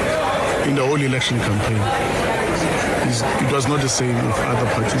inputs in the whole election campaign, it was not the same with other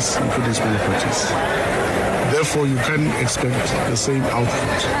parties, including smaller parties. Therefore, you can't expect the same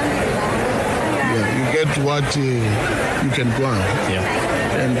output. You get what you can plan.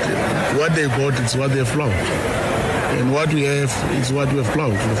 And what they got is what they have plowed. And what we have is what we have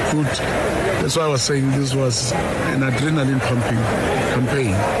plowed. That's why I was saying this was an adrenaline pumping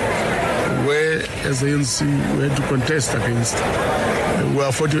campaign, where as the ANC we had to contest against. We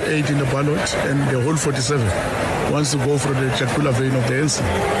are 48 in the ballot, and the whole 47 wants to go for the jugular vein of the ANC.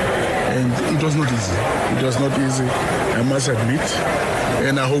 And it was not easy. It was not easy, I must admit.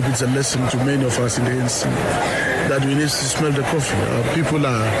 And I hope it's a lesson to many of us in the ANC that we need to smell the coffee. Our people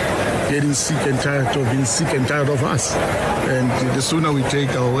are getting sick and tired of being sick and tired of us. And the sooner we take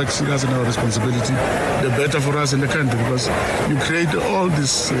our work serious and our responsibility, the better for us in the country, because you create all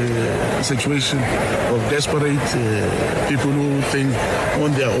this situation of desperate people who think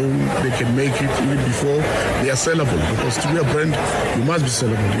on their own they can make it even before they are sellable. Because to be a brand, you must be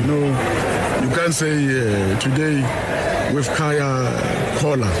sellable. You know, you can't say today with Kaya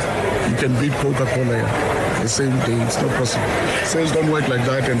Cola, you can beat Coca-Cola the same day. It's not possible. Sales don't work like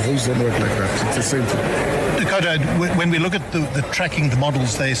that and votes don't work like that. It's the same thing. Poto, when we look at the tracking the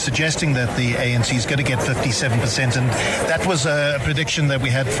models, they're suggesting that the ANC is going to get 57%, and that was a prediction that we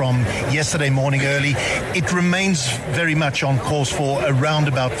had from yesterday morning early. It remains very much on course for around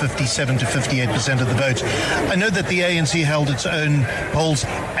about 57 to 58% of the vote. I know that the ANC held its own polls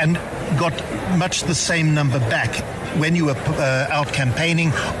and got much the same number back. When you were out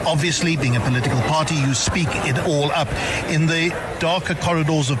campaigning, obviously being a political party, you speak it all up. In the darker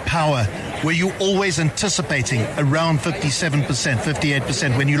corridors of power, were you always anticipating around 57%,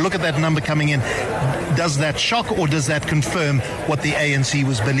 58%? When you look at that number coming in, does that shock or does that confirm what the ANC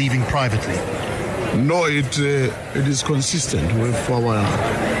was believing privately? No, it is consistent with our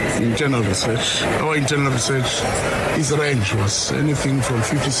internal research. Our internal research, its range was anything from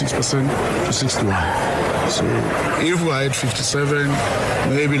 56% to 61%. So if we are at 57,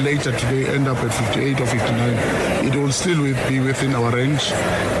 maybe later today end up at 58 or 59, it will still be within our range.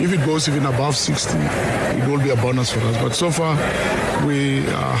 If it goes even above 60, it will be a bonus for us. But so far, we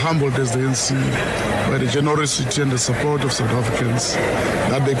are humbled as the ANC by the generosity and the support of South Africans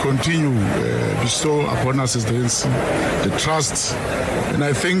that they continue bestow upon us as the ANC, the trust. And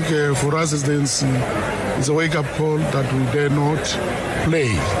I think for us as the ANC, it's a wake-up call that we dare not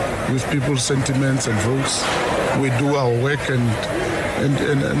play with people's sentiments and votes. We do our work, and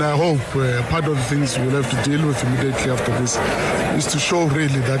I hope part of the things we'll have to deal with immediately after this is to show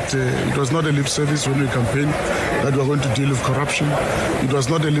really that it was not a lip service when we campaigned that we're going to deal with corruption. It was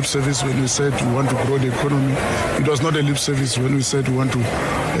not a lip service when we said we want to grow the economy. It was not a lip service when we said we want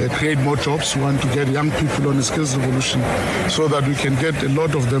to create more jobs. We want to get young people on a skills revolution so that we can get a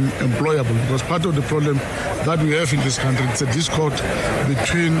lot of them employable. Because part of the problem that we have in this country, it's a discord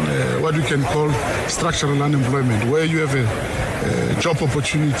between what we can call structural unemployment, where you have a job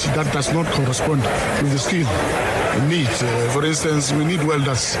opportunity that does not correspond with the skill need. For instance, we need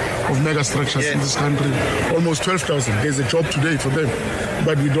welders of mega structures in this country, almost 12,000. There's a job today for them,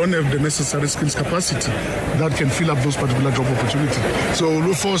 but we don't have the necessary skills capacity that can fill up those particular job opportunities. So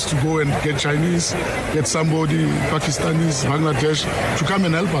we're forced to go and get Chinese, get somebody, Pakistanis, Bangladesh, to come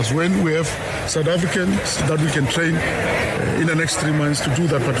and help us when we have South Africans that we can train in the next 3 months to do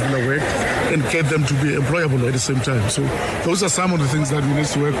that particular work and get them to be employable at the same time. So those are some of the things that we need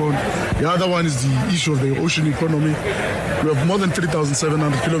to work on. The other one is the issue of the ocean economy. We have more than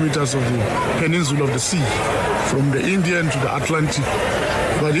 3,700 kilometers of the peninsula of the sea, from the Indian to the Atlantic.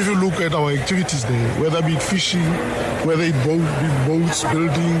 But if you look at our activities there, whether it be fishing, whether it be boats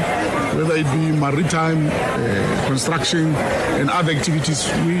building, whether it be maritime construction and other activities,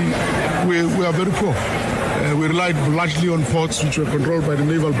 we are very poor. We relied largely on ports, which were controlled by the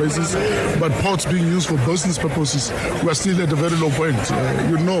naval bases, but ports being used for business purposes, we are still at a very low point.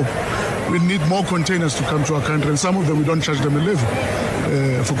 We need more containers to come to our country, and some of them we don't charge them a levy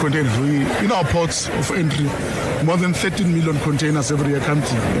for containers. In our ports of entry, more than 13 million containers every year come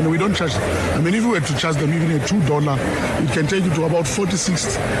to, and we don't charge them. I mean, if we were to charge them even at $2, it can take you to about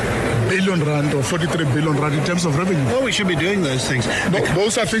 46 billion rand or 43 billion rand in terms of revenue. Well, we should be doing those things.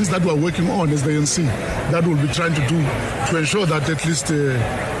 Those are things that we're working on as the ANC, that we'll be trying to do to ensure that at least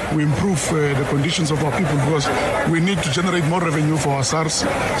we improve the conditions of our people, because we need to generate more revenue for our SARS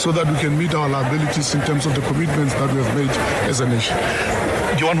so that we can meet our liabilities in terms of the commitments that we have made as a nation.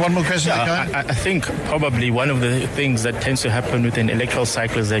 Do you want one more question? I think probably one of the things that tends to happen with an electoral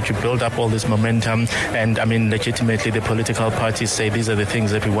cycle is that you build up all this momentum, and I mean, legitimately the political parties say these are the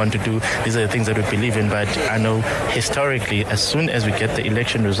things that we want to do, these are the things that we believe in. But I know historically, as soon as we get the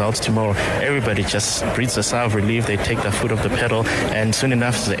election results tomorrow, everybody just breathes a sigh of relief. They take their foot off the pedal, and soon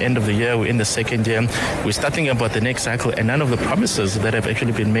enough, it's the end of the year, we're in the second year, we're starting about the next cycle, and none of the promises that have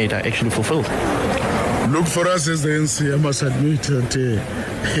actually been made are actually fulfilled. Look, for us as the ANC, I must admit that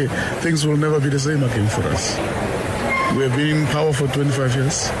things will never be the same again for us. We have been in power for 25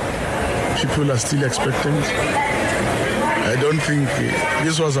 years. People are still expectant. I don't think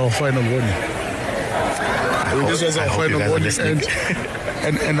this was our final warning. This was our final warning.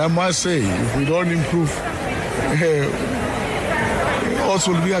 And I must say, if we don't improve,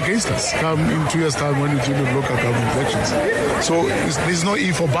 also will be against us come in 2 years' time when we deal with local government elections. So there's no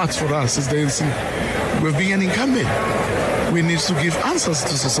if or buts for us as the ANC. We've been an incumbent. We need to give answers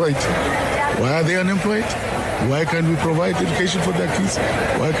to society. Why are they unemployed? Why can't we provide education for their kids?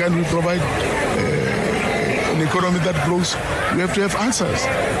 Why can't we provide an economy that grows? We have to have answers.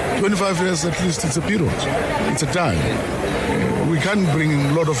 25 years at least, it's a period. It's a time. We can't bring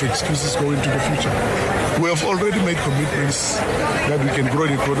a lot of excuses going into the future. We have already made commitments that we can grow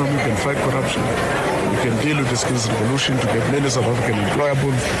the economy, we can fight corruption. We can deal with the skills revolution to get many South African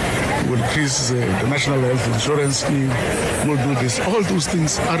employable. We'll increase the national health insurance scheme. We'll do this. All those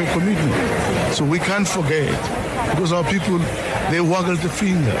things are a commitment. So we can't forget, because our people, they waggle the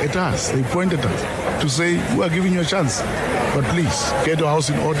finger at us. They point at us to say, we are giving you a chance. But please, get your house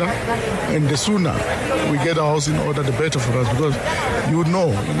in order. And the sooner we get our house in order, the better for us. Because you know,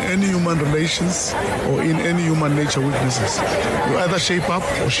 in any human relations or in any human nature weaknesses, you either shape up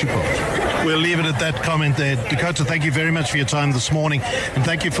or sheep out. We'll leave it at that comment there. Dakota, thank you very much for your time this morning. And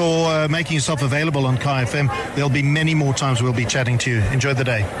thank you for making yourself available on Kaya FM. There'll be many more times we'll be chatting to you. Enjoy the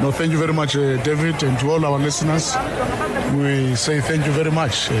day. No, thank you very much, David, and to all our listeners. We say thank you very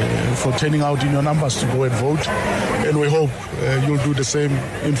much for turning out in your numbers to go and vote. And we hope you'll do the same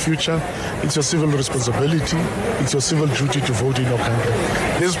in future. It's your civil responsibility. It's your civil duty to vote in your country.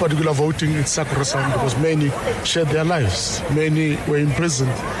 This particular voting is sacrosanct because many shed their lives. Many were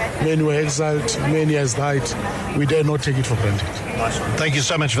imprisoned. Many were exiled. Many has died. We dare not take it for granted. Thank you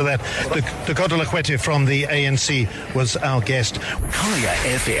so much for that. Dakota Lakwete from the ANC was our guest. Kaya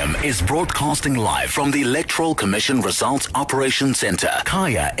FM is broadcasting live from the Electoral Commission Results Operations Centre.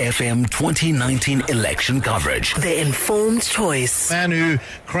 Kaya FM 2019 election coverage. The informed choice. Man who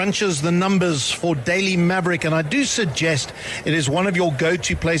crunches the numbers for Daily Maverick, and I do suggest it is one of your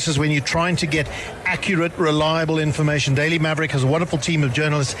go-to places when you're trying to get accurate, reliable information. Daily Maverick has a wonderful team of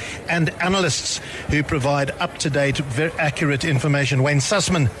journalists and analysts who provide up-to-date, very accurate information. Wayne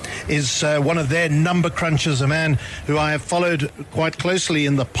Sussman is one of their number crunchers, a man who I have followed quite closely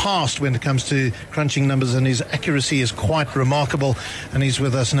in the past when it comes to crunching numbers, and his accuracy is quite remarkable, and he's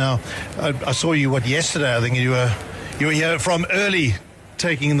with us now. I saw you, yesterday? I think you were here from early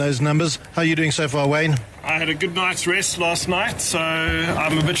taking those numbers. How are you doing so far, Wayne? I had a good night's rest last night, so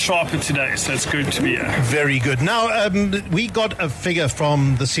I'm a bit sharper today, so it's good to be here. Very good. Now, we got a figure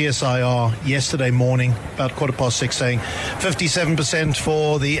from the CSIR yesterday morning, about 6:15, saying 57%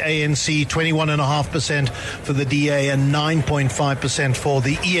 for the ANC, 21.5% for the DA, and 9.5% for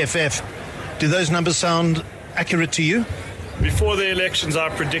the EFF. Do those numbers sound accurate to you? Before the elections, I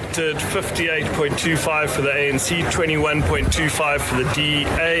predicted 58.25 for the ANC, 21.25 for the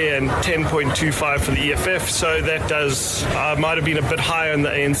DA, and 10.25 for the EFF. So that might have been a bit higher in the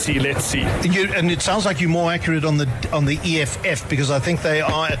ANC. Let's see. And it sounds like you're more accurate on the EFF, because I think they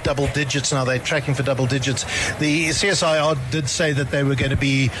are at double digits now. They're tracking for double digits. The CSIR did say that they were going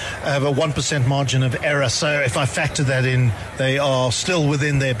to have a 1% margin of error. So if I factor that in, they are still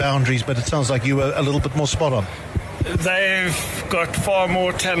within their boundaries. But it sounds like you were a little bit more spot on. They've got far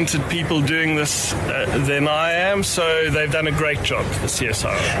more talented people doing this than I am, so they've done a great job, the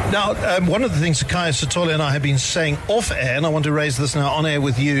CSIR. Now, one of the things that Kaya Sithole and I have been saying off air, and I want to raise this now on air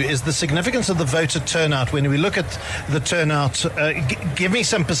with you, is the significance of the voter turnout. When we look at the turnout, give me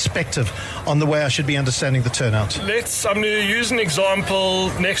some perspective on the way I should be understanding the turnout. I'm going to use an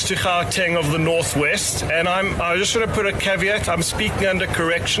example next to Gauteng of the Northwest, and I just want to put a caveat. I'm speaking under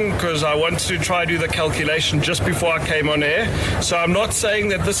correction because I want to try to do the calculation just before I came on air. So I'm not saying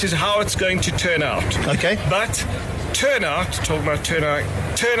that this is how it's going to turn out. Okay. But talking about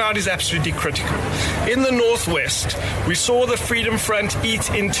turnout is absolutely critical. In the Northwest, we saw the Freedom Front eat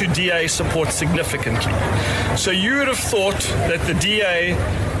into DA support significantly. So you would have thought that the DA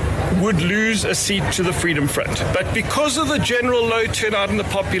would lose a seat to the Freedom Front. But because of the general low turnout in the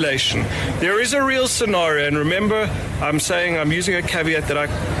population, there is a real scenario, and remember, I'm using a caveat that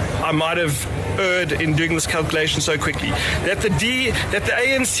I might have erred in doing this calculation so quickly, that the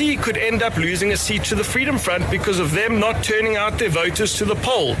ANC could end up losing a seat to the Freedom Front because of them not turning out their voters to the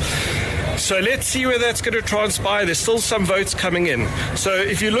poll. So let's see where that's going to transpire. There's still some votes coming in. So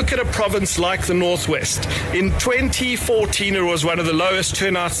if you look at a province like the Northwest, in 2014 it was one of the lowest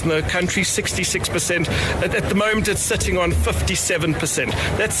turnouts in the country, 66%. At the moment it's sitting on 57%.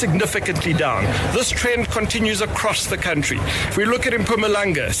 That's significantly down. This trend continues across the country. If we look at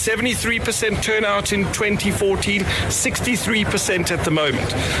Mpumalanga, 73% turnout in 2014, 63% at the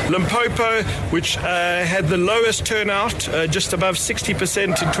moment. Limpopo, which had the lowest turnout, just above 60%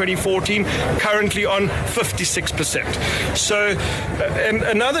 in 2014, currently on 56%. So, and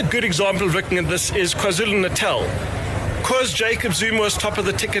another good example of looking at this is KwaZulu-Natal. Because Jacob Zuma was top of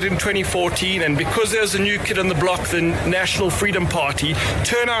the ticket in 2014, and because there was a new kid on the block, the National Freedom Party,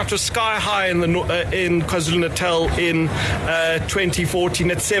 turnout was sky high in KwaZulu-Natal in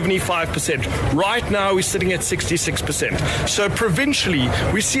 2014 at 75%. Right now we're sitting at 66%. So provincially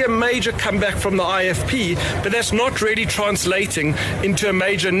we see a major comeback from the IFP, but that's not really translating into a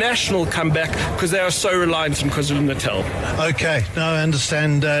major national comeback because they are so reliant on KwaZulu-Natal. Okay, now I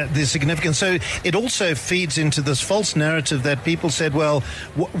understand the significance. So it also feeds into this false narrative that people said, well,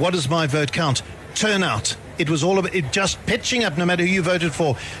 what does my vote count? turnout. It was all about it just pitching up, no matter who you voted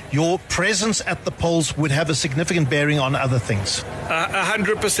for. Your presence at the polls would have a significant bearing on other things.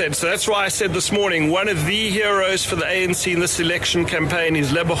 100%. So that's why I said this morning, one of the heroes for the ANC in this election campaign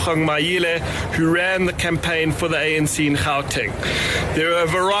is Lebogang Maile, who ran the campaign for the ANC in Gauteng. There are a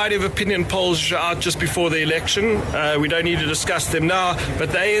variety of opinion polls which are out just before the election. We don't need to discuss them now,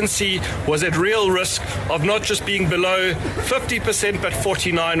 but the ANC was at real risk of not just being below 50%, but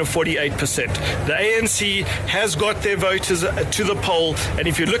 49 or 48%. The ANC has got their voters to the poll, and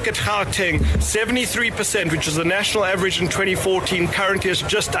if you look at Gauteng, 73%, which is the national average in 2014, currently is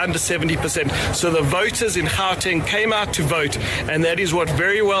just under 70%. So the voters in Gauteng came out to vote, and that is what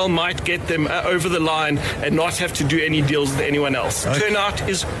very well might get them over the line and not have to do any deals with anyone else. Okay. Turnout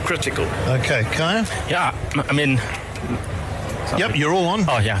is critical. Okay, Kaya? Yeah, I mean... Yep, you're all on.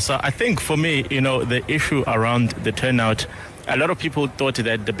 Oh, yeah. So I think for me, the issue around the turnout, a lot of people thought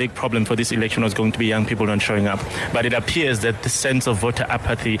that the big problem for this election was going to be young people not showing up. But it appears that this sense of voter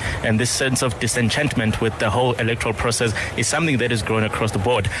apathy and this sense of disenchantment with the whole electoral process is something that is growing across the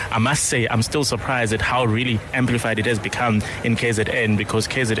board. I must say, I'm still surprised at how really amplified it has become in KZN, because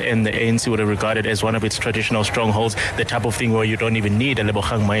KZN, the ANC would have regarded as one of its traditional strongholds, the type of thing where you don't even need a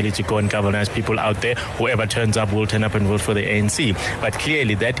Lebogang Maile to go and galvanize people out there. Whoever turns up will turn up and vote for the ANC. But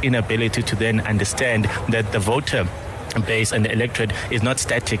clearly that inability to then understand that the voter base and the electorate is not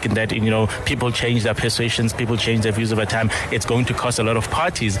static, in that people change their persuasions, people change their views over time. It's going to cost a lot of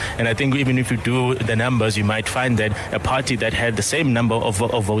parties, and I think even if you do the numbers, you might find that a party that had the same number of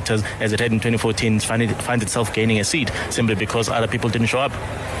voters as it had in 2014 find itself gaining a seat simply because other people didn't show up.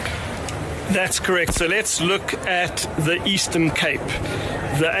 That's correct. So let's look at the Eastern Cape.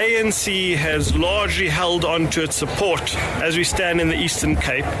 The ANC has largely held on to its support as we stand in the Eastern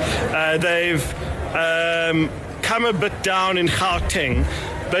Cape. They've come a bit down in Gauteng,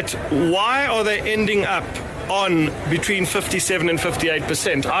 but why are they ending up on between 57 and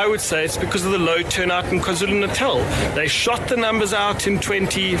 58%? I would say it's because of the low turnout in KwaZulu-Natal. They shot the numbers out in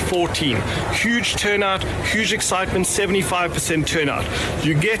 2014. Huge turnout, huge excitement, 75% turnout.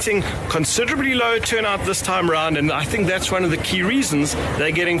 You're getting considerably lower turnout this time around, and I think that's one of the key reasons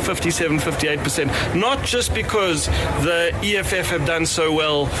they're getting 57, 58%. Not just because the EFF have done so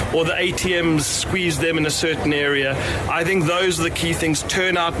well or the ATMs squeezed them in a certain area. I think those are the key things.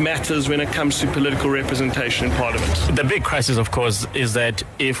 Turnout matters when it comes to political representation in Parliament. The big crisis, of course, is that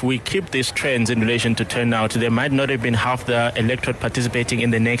if we keep these trends in relation to turnout, there might not have been half the electorate participating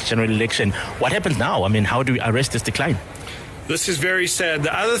in the next general election. What happens now? I mean, how do we arrest this decline? This is very sad.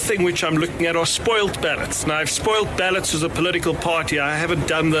 The other thing which I'm looking at are spoilt ballots. Now, if spoilt ballots was a political party, I haven't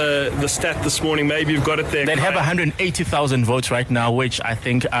done the stat this morning. Maybe you've got it there. They'd have 180,000 votes right now, which I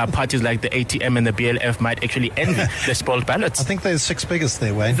think parties like the ATM and the BLF might actually envy the spoilt ballots. I think they're the sixth biggest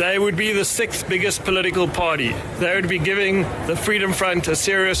there, Wayne. They would be the sixth biggest political party. They would be giving the Freedom Front a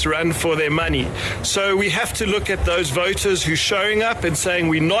serious run for their money. So we have to look at those voters who are showing up and saying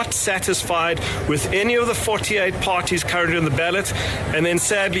we're not satisfied with any of the 48 parties currently on the ballot, and then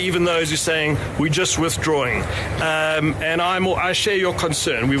sadly even those who are saying we're just withdrawing. And I share your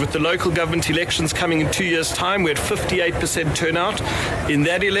concern. We're with the local government elections coming in 2 years' time. We had 58% turnout in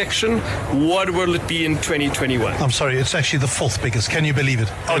that election. What will it be in 2021? I'm sorry, it's actually the fourth biggest. Can you believe it?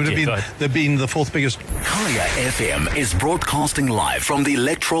 They've been the fourth biggest. Kaya FM is broadcasting live from the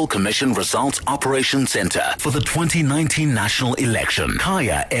Electoral Commission Results Operations Centre for the 2019 national election.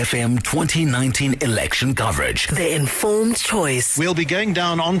 Kaya FM 2019 election coverage. The informed choice. We'll be going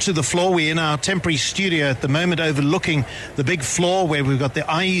down onto the floor. We're in our temporary studio at the moment overlooking the big floor where we've got the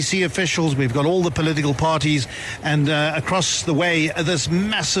IEC officials, we've got all the political parties, and across the way this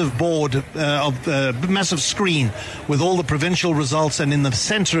massive board massive screen with all the provincial results, and in the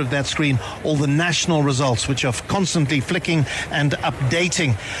centre of that screen all the national results, which are constantly flicking and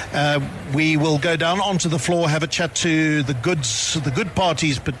updating. We will go down onto the floor, have a chat to the good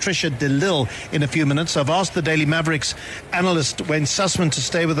parties, Patricia de Lille, in a few minutes. I've asked the Daily Mavericks analyst Wayne Sussman to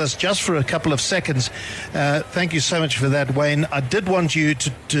stay with us just for a couple of seconds. Thank you so much for that, Wayne. I did want you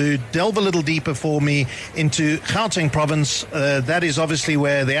to delve a little deeper for me into Gauteng province. That is obviously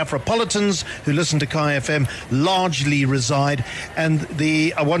where the Afropolitans who listen to Kaya FM largely reside, and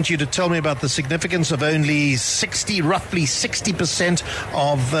I want you to tell me about the significance of only roughly 60%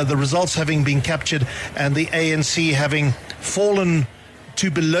 of the results having been captured, and the ANC having fallen to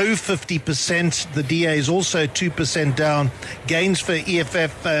below 50%. The DA is also 2% down. Gains for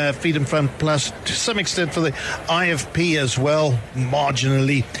EFF, Freedom Front Plus, to some extent for the IFP as well,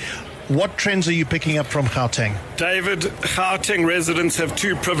 marginally. What trends are you picking up from Gauteng? David, Gauteng residents have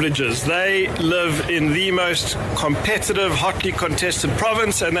two privileges. They live in the most competitive, hotly contested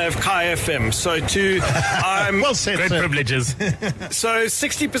province, and they have Kaya FM. So well said, great privileges. So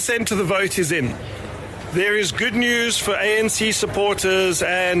 60% of the vote is in. There is good news for ANC supporters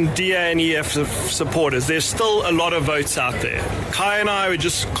and DA and EF supporters. There's still a lot of votes out there. Kai and I were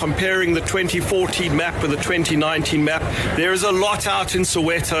just comparing the 2014 map with the 2019 map. There is a lot out in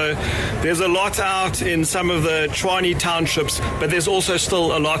Soweto. There's a lot out in some of the Tshwane townships, but there's also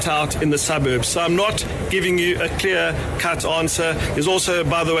still a lot out in the suburbs. So I'm not giving you a clear-cut answer. There's also,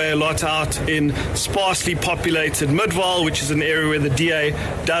 by the way, a lot out in sparsely populated Midvaal, which is an area where the DA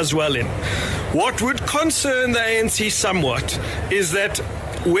does well in. What would concern the ANC somewhat is that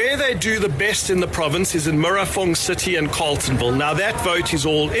where they do the best in the province is in Murrayfong City and Carltonville. Now that vote is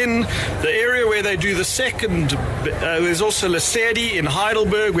all in. The area where they do the second, there's also Lesedi in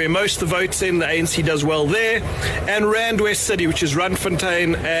Heidelberg, where most of the vote's in. The ANC does well there. And Rand West City, which is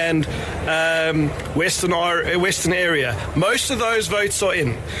Randfontein and Western area. Most of those votes are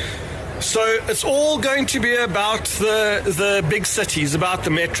in. So it's all going to be about the big cities, about the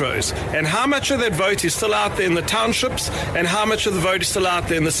metros, and how much of that vote is still out there in the townships and how much of the vote is still out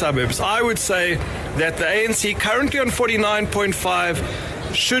there in the suburbs. I would say that the ANC, currently on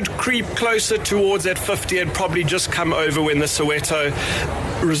 49.5, should creep closer towards that 50 and probably just come over when the Soweto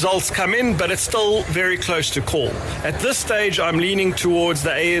results come in, but it's still very close to call. At this stage, I'm leaning towards the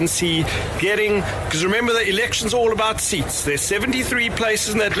ANC getting, because remember the election's all about seats. There's 73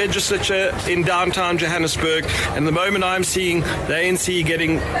 places in that legislature in downtown Johannesburg, and the moment I'm seeing the ANC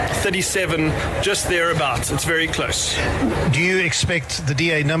getting 37, just thereabouts. It's very close. Do you expect the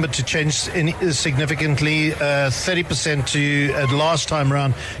DA number to change significantly, 30% to last time around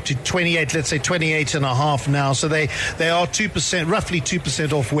to 28, let's say 28 and a half now, so they are 2%, roughly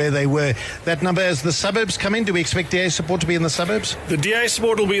 2% off where they were. That number, as the suburbs come in, do we expect DA support to be in the suburbs? The DA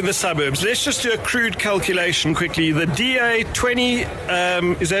support will be in the suburbs. Let's just do a crude calculation quickly. The DA 20,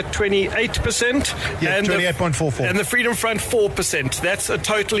 is that 28%? Yeah, 28.44. And the Freedom Front 4%. That's a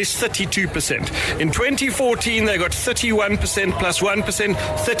total is 32%. In 2014, they got 31% plus 1%,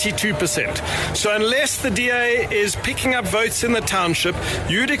 32%. So unless the DA is picking up votes in the township,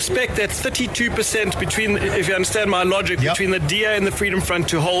 you'd expect that 32% between, if you understand my logic, yep, between the DA and the Freedom Front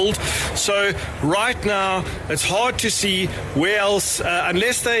to hold. So right now, it's hard to see where else,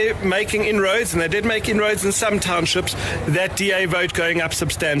 unless they're making inroads, and they did make inroads in some townships, that DA vote going up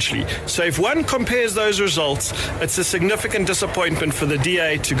substantially. So if one compares those results, it's a significant disappointment for the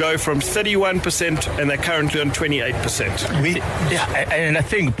DA to go from 31% and they're currently on 28%. And I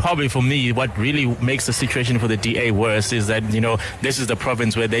think probably for me, what really makes the situation for the DA worse is that, this is the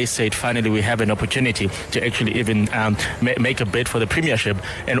province where they said finally we have an opportunity to actually even make a bid for the premiership.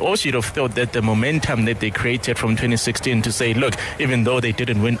 And also you'd have thought that the momentum that they created from 2016 to say, look, even though they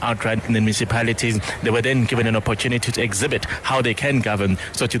didn't win outright in the municipalities, they were then given an opportunity to exhibit how they can govern.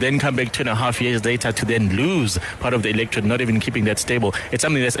 So to then come back 2.5 years later to then lose part of the electorate, not even keeping that stable, it's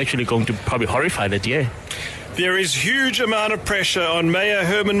something that's actually going to probably horrify the DA. There is huge amount of pressure on Mayor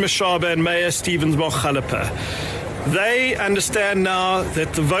Herman Mashaba and Mayor Stevens Mokgalapa. They understand now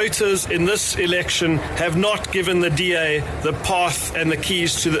that the voters in this election have not given the DA the path and the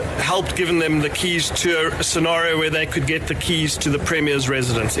keys to helped given them the keys to a scenario where they could get the keys to the Premier's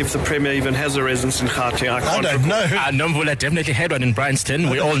residence, if the Premier even has a residence in Gauteng. I don't know. Nomvula definitely had one in Bryanston.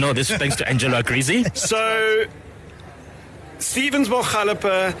 We all know this thanks to Angelo Agrizi. So Stevens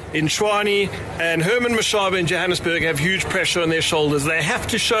Mokgalapa in Tshwane and Herman Mashaba in Johannesburg have huge pressure on their shoulders. They have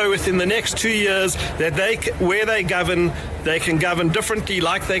to show within the next 2 years that where they govern, they can govern differently,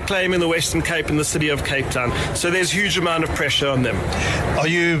 like they claim in the Western Cape and the city of Cape Town. So there's huge amount of pressure on them. Are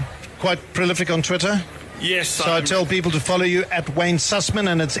you quite prolific on Twitter? Yes. So I tell people to follow you at Wayne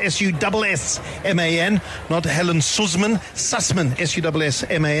Sussman, and it's Sussman, not Helen Suzman. Sussman,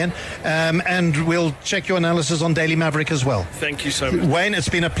 Sussman. And we'll check your analysis on Daily Maverick as well. Thank you so much. Wayne, it's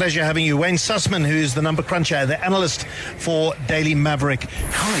been a pleasure having you. Wayne Sussman, who is the number cruncher, the analyst for Daily Maverick.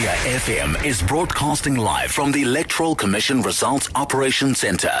 Kaya FM is broadcasting live from the Electoral Commission Results Operations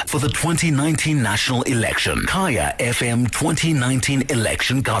Center for the 2019 national election. Kaya FM 2019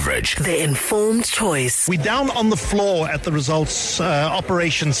 election coverage. The informed choice. We're down on the floor at the Results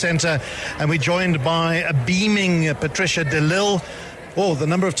Operations Center, and we're joined by a beaming Patricia de Lille. Oh, the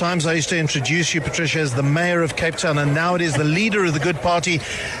number of times I used to introduce you, Patricia, as the Mayor of Cape Town, and now it is the leader of the Good Party,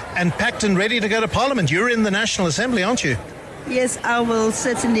 and packed and ready to go to Parliament. You're in the National Assembly, aren't you? Yes, I will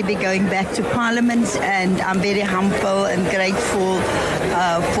certainly be going back to Parliament, and I'm very humble and grateful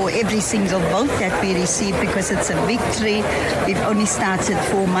for every single vote that we receive, because it's a victory. We've only started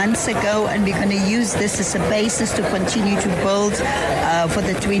 4 months ago, and we're going to use this as a basis to continue to build for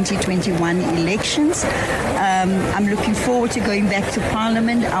the 2021 elections. I'm looking forward to going back to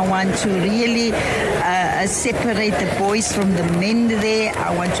Parliament. I want to really separate the boys from the men there.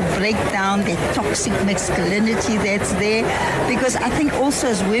 I want to break down the toxic masculinity that's there, because I think also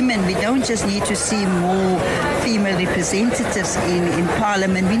as women, we don't just need to see more female representatives in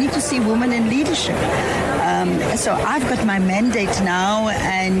Parliament. We need to see women in leadership. So I've got my mandate now,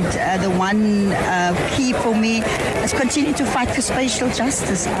 and the one key for me is continue to fight for spatial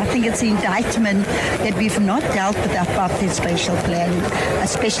justice. I think it's an indictment that we've not dealt with our apartheid spatial plan,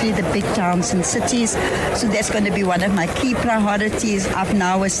 especially the big towns and cities. So that's going to be one of my key priorities. I've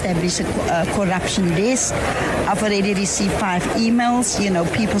now established a corruption desk. I've already received 5 emails. You know,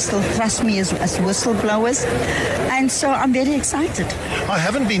 people still trust me as whistleblowers. And so I'm very excited. I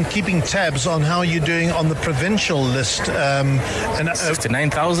haven't been keeping tabs on how you're doing on the provincial list.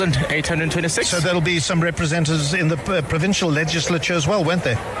 69,826. So there'll be some representatives in the provincial legislature as well, won't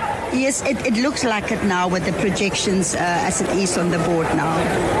there? Yes, it looks like it now with the projections as it is on the board now.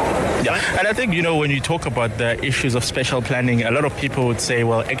 Yeah, and I think, you know, when you talk about the issues of special planning, a lot of people would say,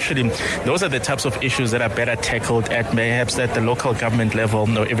 well, actually, those are the types of issues that are better tackled at perhaps at the local government level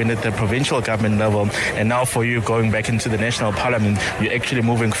or even at the provincial government level. And now for you going back into the national parliament, you're actually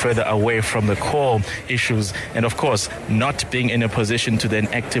moving further away from the core issues. And of course, not being in a position to then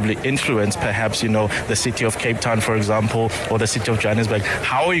actively influence perhaps, you know, the city of Cape Town, for example, or the city of Johannesburg.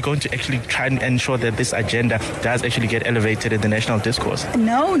 How are you going to actually try and ensure that this agenda does actually get elevated in the national discourse?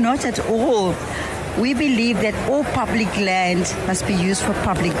 No, not at all. We believe that all public land must be used for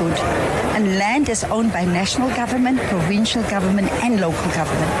public good. And land is owned by national government, provincial government, and local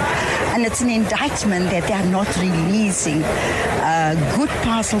government. And it's an indictment that they are not releasing good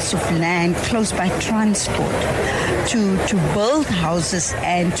parcels of land close by transport to build houses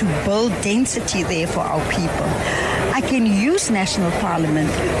and to build density there for our people. I can use National Parliament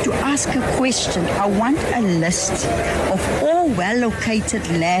to ask a question. I want a list of all well-located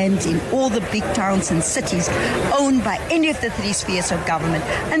land in all the big towns and cities owned by any of the 3 spheres of government.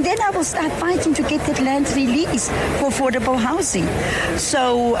 And then I will start fighting to get that land released for affordable housing.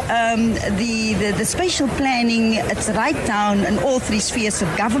 So the spatial planning, it's right down in all 3 spheres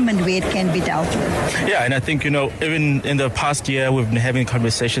of government where it can be dealt with. Yeah, and I think, you know, even in the past year, we've been having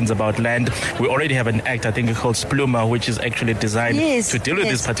conversations about land. We already have an act, I think it's called Spluma, which is actually designed to deal with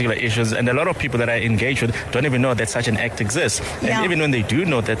these particular issues. And a lot of people that I engage with don't even know that such an act exists. And even when they do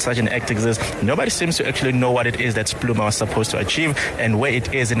know that such an act exists, nobody seems to actually know what it is that Spluma was supposed to achieve and where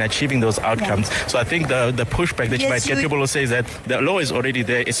it is in achieving those outcomes. So I think the pushback that you might get people who say that the law is already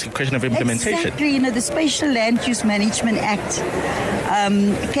there, it's a question of implementation. Exactly. You know, the Spatial Land Use Management Act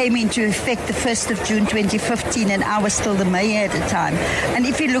came into effect the 1st of June 2015, and I was still the mayor at the time. And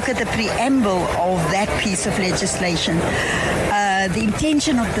if you look at the preamble of that piece of legislation, the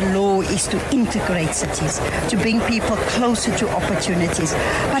intention of the law is to integrate cities, to bring people closer to opportunities.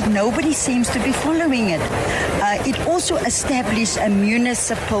 But nobody seems to be following it. It also established a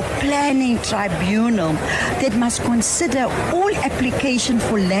municipal planning tribunal that must consider all application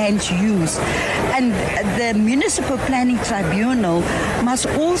for land use. And the municipal planning tribunal must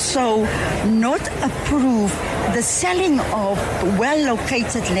also not approve the selling of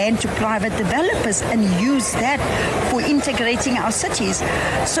well-located land to private developers and use that for integrating our cities.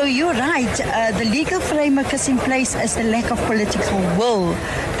 So you're right, the legal framework is in place as the lack of political will.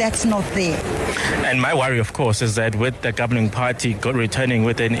 That's not there. And my worry, of course, is that with the governing party returning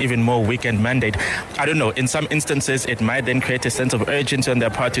with an even more weakened mandate, I don't know, in some instances it might then create a sense of urgency on their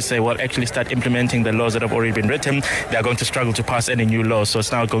part to say, well, actually start implementing the laws that have already been written. They're going to struggle to pass any new laws. So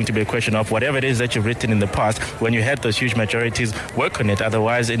it's now going to be a question of whatever it is that you've written in the past, when you had those huge majorities, work on it.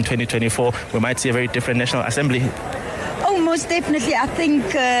 Otherwise, in 2024, we might see a very different National Assembly. Oh, most definitely. I think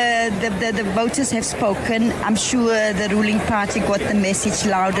the voters have spoken. I'm sure the ruling party got the message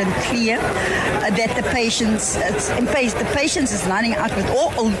loud and clear that the patience is running out with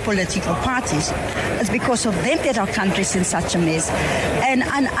all old political parties. It's because of them that our country is in such a mess. And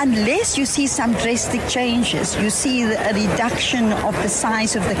unless you see some drastic changes, you see a reduction of the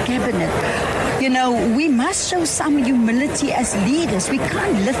size of the cabinet, You know, we must show some humility as leaders. We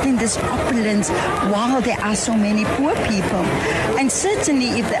can't live in this opulence while there are so many poor people. And certainly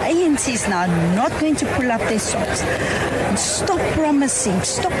if the ANC is now not going to pull up their socks, stop promising,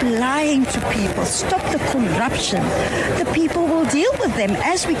 stop lying to people, stop the corruption, the people will deal with them.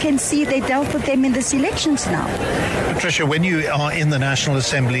 As we can see, they dealt with them in these elections now. Patricia, when you are in the National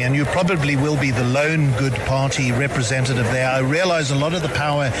Assembly, and you probably will be the lone good party representative there, I realise a lot of the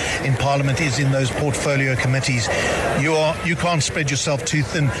power in Parliament is in those portfolio committees. You can't spread yourself too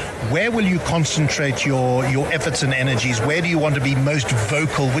thin. Where will you concentrate your efforts and energies? Where do you want to be most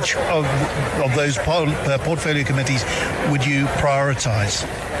vocal? Which of those portfolio committees would you prioritise?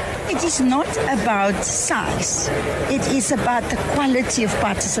 It is not about size. It is about the quality of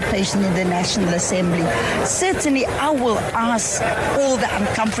participation in the National Assembly. Certainly, I will ask all the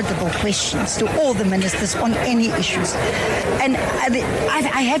uncomfortable questions to all the ministers on any issues. And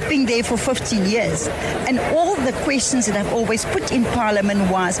I have been there for 15 years. And all the questions that I've always put in Parliament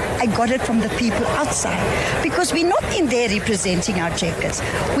was, I got it from the people outside. Because we're not in there representing our checkers.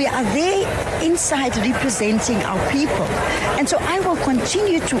 We are there inside representing our people. And so I will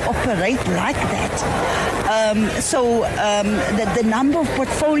continue to operate like that. The number of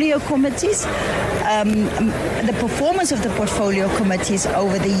portfolio committees, the performance of the portfolio committees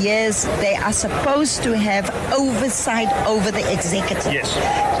over the years, they are supposed to have oversight over the executive. Yes.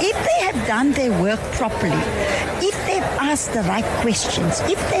 If they have done their work properly, if they've asked the right questions,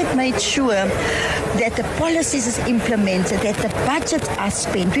 if they've made sure that the policies is implemented, that the budgets are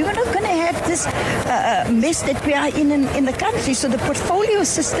spent, we are not going to have this mess that we are in the country. So the portfolio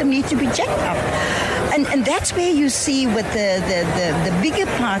system needs to be jacked up. And that's where you see with the bigger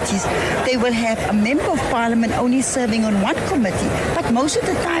parties, they will have a member of Parliament only serving on one committee, but most of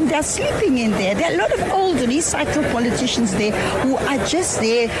the time they're sleeping in there. There are a lot of old recycled politicians there who are just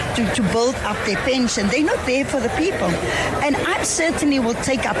there to build up their pension. They're not there for the people. And I certainly will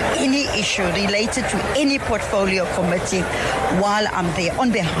take up any issue related to any portfolio committee while I'm there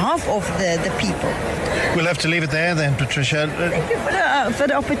on behalf of the people. We'll have to leave it there then, Patricia. Thank you for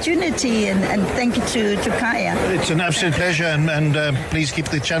the opportunity, and thank you to Kaya. It's an absolute pleasure, and please keep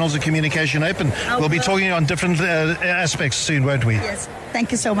the channels of communication open. We'll be talking on different aspects soon, won't we? Yes.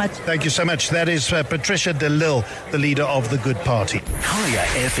 Thank you so much. Thank you so much. That is Patricia de Lille, the leader of the Good Party. Kaya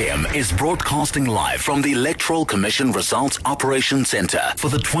FM is broadcasting live from the Electoral Commission Results Operations Centre for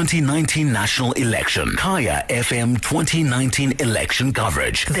the 2019 national election. Kaya FM 2019 election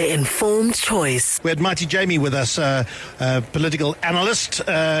coverage. The informed choice. We had Mighty Jamie with us, political analyst,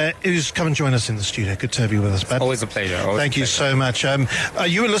 who's come and join us in the studio. Good to have you with us, bud. Always a pleasure. Thank you so much.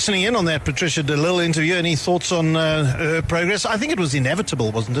 You were listening in on that Patricia de Lille interview. Any thoughts on her progress? I think it was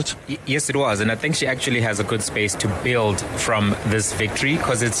inevitable, wasn't it? Yes, it was. And I think she actually has a good space to build from this victory,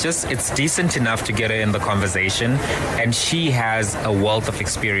 because it's decent enough to get her in the conversation. And she has a wealth of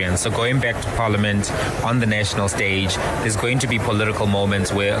experience. So going back to Parliament on the national stage, there's going to be political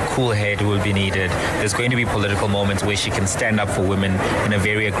moments where a cool head will be needed. There's going to be political moments where she can stand up for women in a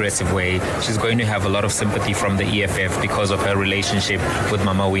very aggressive way. She's going to have a lot of sympathy from the EFF because of her relationship with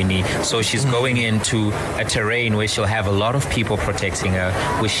Mama Winnie. So she's going into a terrain where she'll have a lot of people protecting her,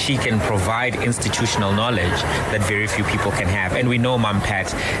 where she can provide institutional knowledge that very few people can have. And we know Mam Pat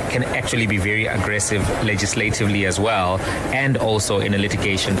can actually be very aggressive legislatively as well, and also in a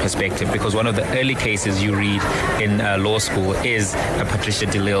litigation perspective, because one of the early cases you read in law school is Patricia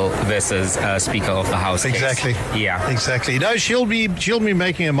de Lille versus Speaker of the House Exactly. case. Yeah. Exactly. No, she'll be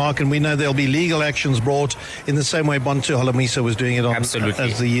making a mark, and we know there'll be legal actions brought in the same way Bontu Holomisa was doing it on Absolutely.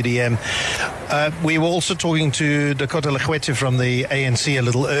 As the EDM. We were also talking to Dakota Lekwete from the ANC a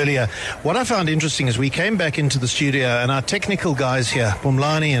little earlier. What I found interesting is we came back into the studio, and our technical guys here,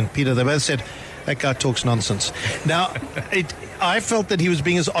 Pumlani and Peter, they both said, that guy talks nonsense. Now, I felt that he was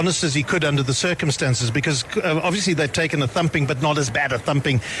being as honest as he could under the circumstances, because obviously they've taken a thumping, but not as bad a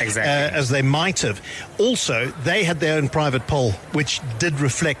thumping as they might have. Also, they had their own private poll, which did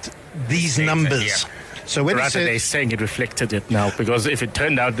reflect these numbers. Yeah. So when Rather, they're saying it reflected it now, because if it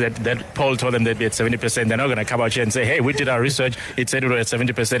turned out that poll told them they'd be at 70%, they're not going to come out here and say, hey, we did our research, it said we were at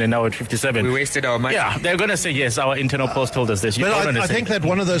 70% and now at 57%. We wasted our money. Yeah, they're going to say, yes, our internal polls told us this. But I think that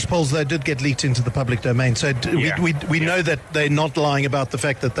one of those polls, they did get leaked into the public domain. So we know that they're not lying about the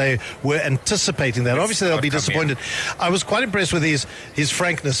fact that they were anticipating that. Obviously, they'll be disappointed. I was quite impressed with his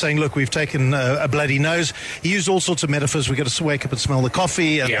frankness, saying, look, we've taken a bloody nose. He used all sorts of metaphors. We've got to wake up and smell the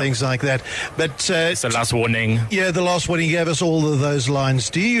coffee and things like that. But it's the last warning. Yeah, the last one, he gave us all of those lines.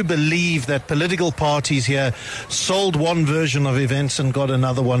 Do you believe that political parties here sold one version of events and got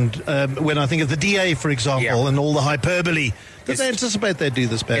another one? When I think of the DA, for example, and all the hyperbole Did they anticipate they'd do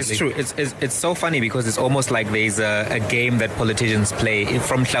this badly? It's true. It's so funny because it's almost like there's a game that politicians play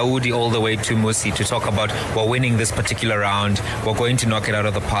from Claudi all the way to Musi to talk about, we're winning this particular round, we're going to knock it out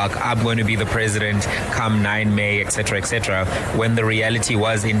of the park, I'm going to be the president come 9 May, etc., etc., when the reality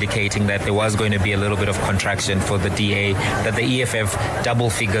was indicating that there was going to be a little bit of contraction for the DA, that the EFF double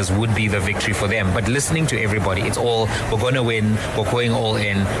figures would be the victory for them. But listening to everybody, it's all, we're going to win, we're going all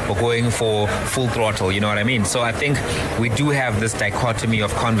in, we're going for full throttle, you know what I mean? So I think we do have this dichotomy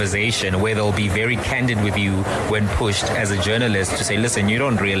of conversation where they'll be very candid with you when pushed as a journalist to say, listen, you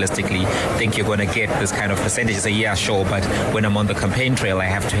don't realistically think you're going to get this kind of percentage. You say, yeah, sure, but when I'm on the campaign trail, I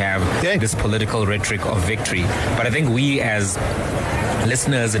have to have this political rhetoric of victory. But I think we as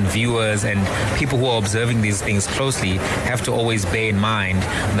listeners and viewers and people who are observing these things closely have to always bear in mind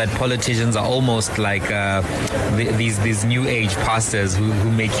that politicians are almost like these new age pastors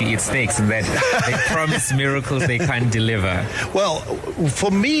who make you eat snakes, and that they promise miracles they can't deliver. Well, for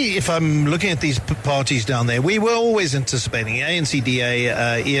me, if I'm looking at these parties down there, we were always anticipating ANC, DA,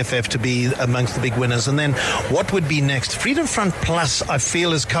 EFF to be amongst the big winners, and then what would be next? Freedom Front Plus, I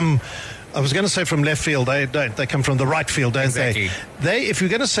feel, has come, I was going to say from left field. They don't. They come from the right field, don't they? If you're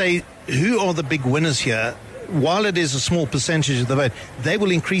going to say who are the big winners here, while it is a small percentage of the vote, they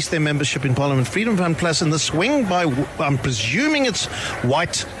will increase their membership in Parliament. Freedom Front Plus, and the swing by, I'm presuming it's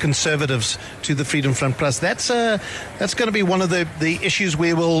white conservatives to the Freedom Front Plus. That's going to be one of the issues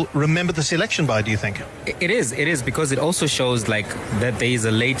we will remember this election by, do you think? It is, because it also shows like that there is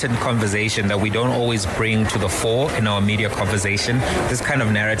a latent conversation that we don't always bring to the fore in our media conversation. This kind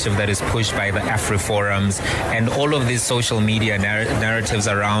of narrative that is pushed by the AfriForums and all of these social media narratives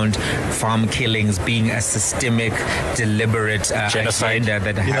around farm killings being a systemic, deliberate agenda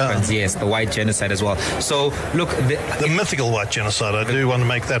that happens. Yes, the white genocide as well. So, look, the mythical white genocide. I do want to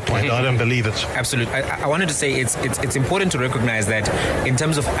make that point. I don't believe it. Absolutely. I wanted to say it's important to recognize that in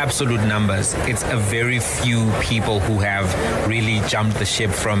terms of absolute numbers, it's a very few people who have really jumped the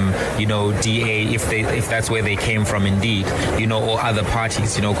ship from, DA, if that's where they came from, indeed, or other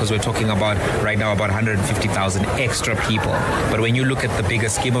parties, because we're talking about right now about 150,000 extra people. But when you look at the bigger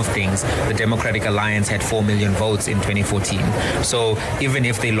scheme of things, the Democratic Alliance had 4 million votes in 2014. So even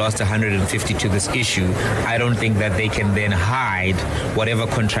if they lost 150 to this issue, I don't think that they can then hide whatever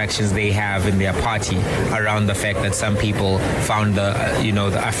contractions they have in their party around the fact that some people found the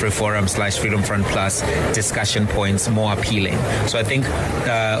AfriForum / Freedom Front Plus discussion points more appealing. So I think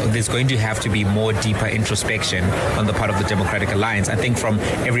there's going to have to be more deeper introspection on the part of the Democratic Alliance. I think from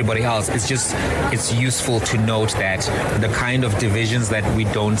everybody else, it's useful to note that the kind of divisions that we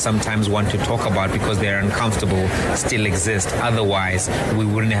don't sometimes want to talk about because they're uncomfortable still exist. Otherwise, we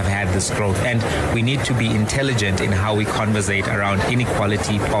wouldn't have had this growth. And we need to be intelligent in how we conversate around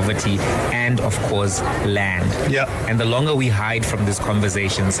inequality, poverty, and of course, land. Yeah. And the longer we hide from these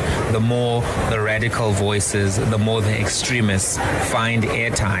conversations, the more the radical voices, the more the extremists find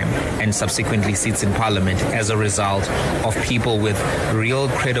airtime and subsequently seats in Parliament as a result of people with real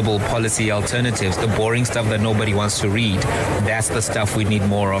credible policy alternatives, the boring stuff that nobody wants to read. That's the stuff we need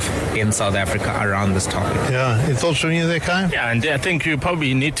more of in South Africa around this topic. Yeah. Any thoughts from you there, Kai? Yeah, and I think you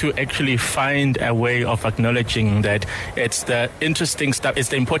probably need to actually find a way of acknowledging that it's the interesting stuff, it's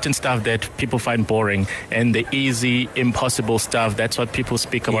the important stuff that people find boring, and the easy, impossible stuff, that's what people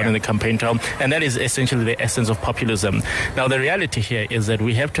speak about in the campaign trail, and that is essentially the essence of populism. Now, the reality here is that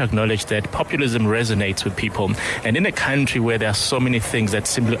we have to acknowledge that populism resonates with people, and in a country where there are so many things that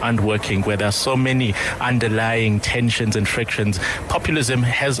simply aren't working, where there are so many underlying tensions and frictions, populism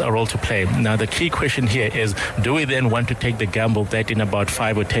has a role to play. Now, the key question here is, do we then want to take the gamble that in about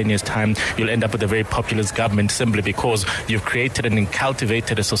 5 or 10 years' time, you'll end up with a very populist government simply because you've created and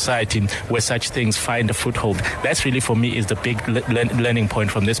cultivated a society where such things find a foothold? That's really, for me, is the big learning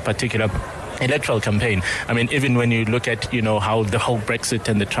point from this particular electoral campaign. I mean, even when you look at, how the whole Brexit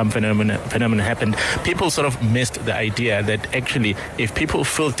and the Trump phenomenon happened, people sort of missed the idea that actually if people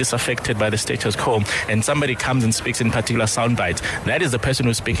feel disaffected by the status quo and somebody comes and speaks in particular sound bites, that is the person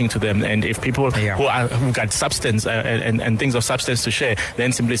who's speaking to them. And if people who got substance and things of substance to share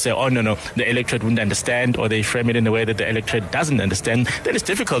then simply say, oh, no, the electorate wouldn't understand, or they frame it in a way that the electorate doesn't understand, then it's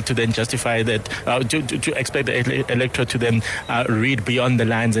difficult to then justify that, to expect the electorate to then read beyond the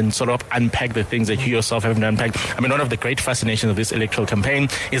lines and sort of unpack unpack the things that you yourself haven't unpacked. I mean, one of the great fascinations of this electoral campaign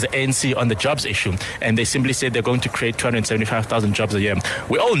is the ANC on the jobs issue. And they simply said they're going to create 275,000 jobs a year.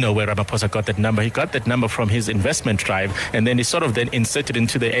 We all know where Ramaphosa got that number. He got that number from his investment drive, and then he sort of then inserted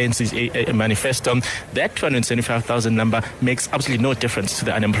into the ANC's manifesto. That 275,000 number makes absolutely no difference to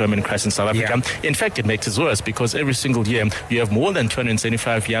the unemployment crisis in South Africa. Yeah. In fact, it makes it worse because every single year you have more than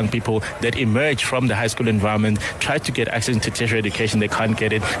 275 young people that emerge from the high school environment, try to get access to tertiary education, they can't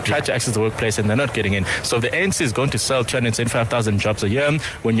get it, try to access the workplace and they're not getting in. So the ANC is going to sell 275,000 jobs a year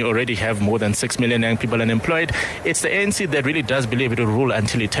when you already have more than 6 million young people unemployed. It's the ANC that really does believe it will rule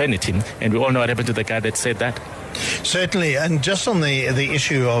until eternity. And we all know what happened to the guy that said that. Certainly, and just on the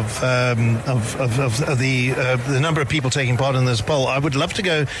issue of the number of people taking part in this poll, I would love to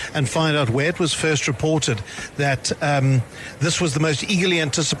go and find out where it was first reported that this was the most eagerly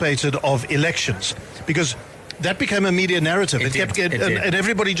anticipated of elections, because that became a media narrative. And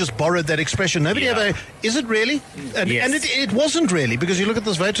everybody just borrowed that expression. Nobody ever, is it really? And it wasn't really, because you look at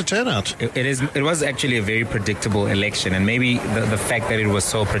this voter turnout. It was actually a very predictable election, and maybe the fact that it was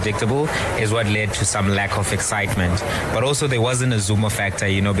so predictable is what led to some lack of excitement. But also there wasn't a Zuma factor,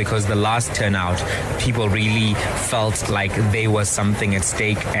 because the last turnout, people really felt like there was something at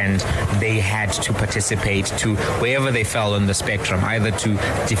stake and they had to participate to wherever they fell on the spectrum, either to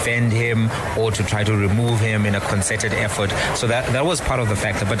defend him or to try to remove him in a concerted effort. So that was part of the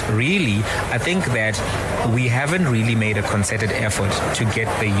factor. But really, I think that we haven't really made a concerted effort to get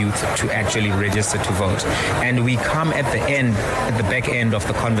the youth to actually register to vote. And we come at the back end of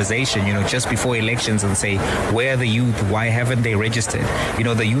the conversation, just before elections and say, where are the youth? Why haven't they registered?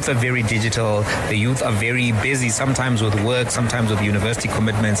 The youth are very digital. The youth are very busy, sometimes with work, sometimes with university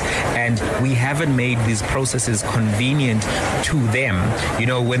commitments. And we haven't made these processes convenient to them.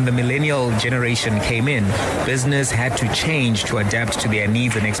 When the millennial generation came in, business had to change to adapt to their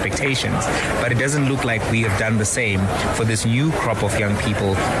needs and expectations. But it doesn't look like we have done the same for this new crop of young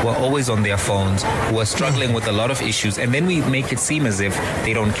people who are always on their phones, who are struggling with a lot of issues. And then we make it seem as if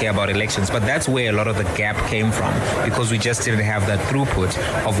they don't care about elections. But that's where a lot of the gap came from, because we just didn't have that throughput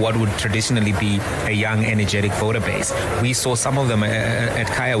of what would traditionally be a young, energetic voter base. We saw some of them at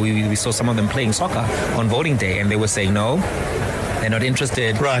Kaya, we saw some of them playing soccer on voting day, and they were saying, no, they're not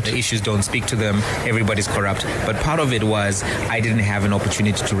interested. Right. The issues don't speak to them. Everybody's corrupt. But part of it was I didn't have an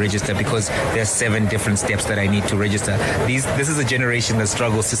opportunity to register because there's 7 different steps that I need to register. This is a generation that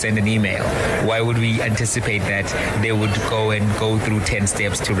struggles to send an email. Why would we anticipate that they would go through 10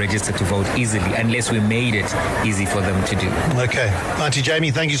 steps to register to vote easily, unless we made it easy for them to do? Okay. Auntie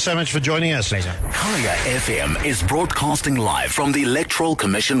Jamie, thank you so much for joining us. Pleasure. Kaya FM is broadcasting live from the Electoral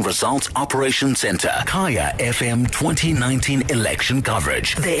Commission Results Operations Center. Kaya FM 2019 election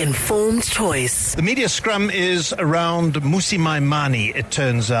coverage. The informed choice. The media scrum is around Mmusi Maimane, it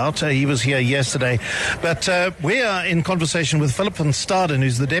turns out. He was here yesterday. But we are in conversation with Philip van Staden,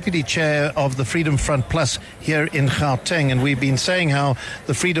 who's the Deputy Chair of the Freedom Front Plus here in Gauteng. And we've been saying how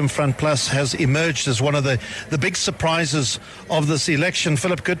the Freedom Front Plus has emerged as one of the big surprises of this election.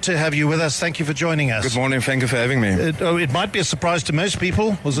 Philip, good to have you with us. Thank you for joining us. Good morning. Thank you for having me. It might be a surprise to most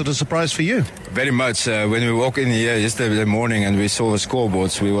people. Was it a surprise for you? Very much. When we walked in here yesterday morning and we saw the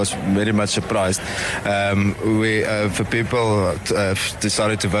scoreboards, we was very much surprised. For people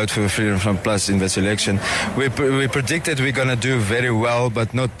decided to vote for Freedom Front Plus in this election. We predicted we're going to do very well,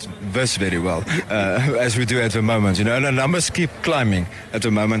 but not this very well, as we do at the moment. And the numbers keep climbing at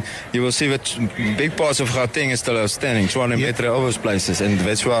the moment. You will see that big parts of Gauteng is still outstanding, Tshwane Metro, all those places, and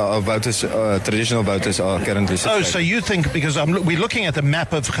that's where our voters, traditional voters, are currently situated. Oh, so you think, because we're looking at the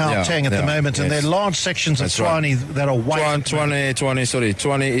map of Gauteng at the moment, and there are large sections of Tshwane that are white.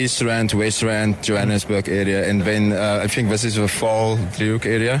 Tshwane East Rand, West Rand, Johannesburg area, and then I think this is the Vaal Driehoek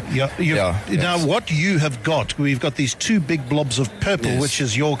area. Now, what you have got, we've got these 2 big blobs of purple, which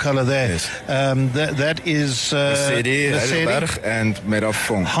is your color there. Yes. That is Lesedi, Heidelberg, and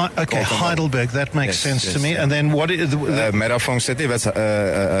Merafong. Heidelberg. That makes sense to me. And then what is Merafong City? That's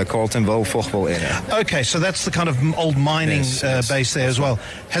Carletonville, Vogbal area. Okay, so that's the kind of old mining base there as well.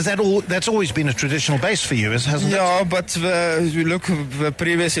 Has that that's always been a traditional base for you, hasn't it? Yeah, but you look the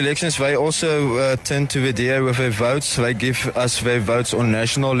previous elections, they also tend to adhere with their votes. They give us their votes on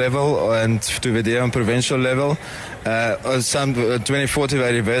national level and to adhere on provincial level. Some 2040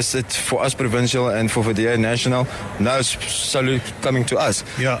 they reversed it for us provincial and for DA national. Now it's slowly coming to us.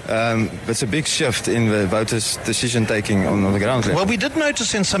 It's a big shift in the voters' decision taking on the ground level. Well, we did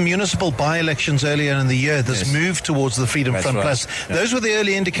notice in some municipal by-elections earlier in the year this move towards the Freedom Front Plus. Those were the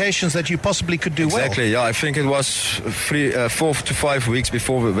early indications that you possibly could do well. Exactly, yeah. I think it was 4 to 5 weeks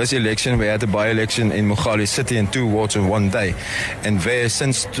before this election, we had a by-election in Mogale City in 2 wards in 1 day. And there,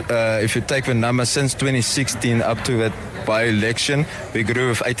 since, if you take the number, since 2016 up to that by-election, we grew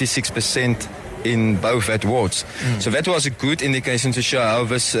with 86% in both that wards. So that was a good indication to show how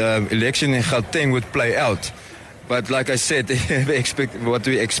this election in Gauteng would play out. But like I said, what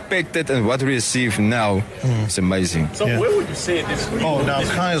we expected and what we receive now is amazing. So where would you say this... now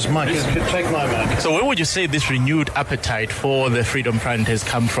Kaya's mic. Take my mic. So where would you say this renewed appetite for the Freedom Front has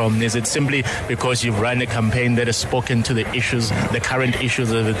come from? Is it simply because you've run a campaign that has spoken to the issues, the current issues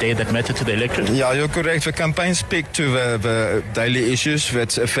of the day that matter to the electorate? Yeah, you're correct. The campaign speaks to the daily issues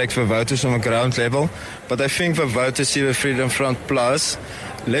that affect the voters on the ground level. But I think the voters see the Freedom Front Plus.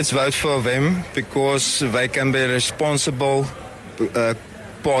 Let's vote for them because they can be a responsible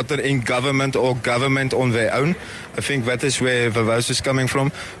partner in government or government on their own. I think that is where the vote is coming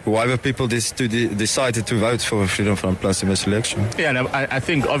from. Why the people decided to vote for Freedom Front Plus in this election. Yeah, and I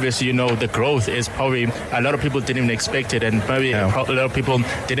think obviously, the growth is probably, a lot of people didn't even expect it, and probably a lot of people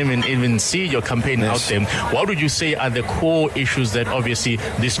didn't even see your campaign out there. What would you say are the core issues that obviously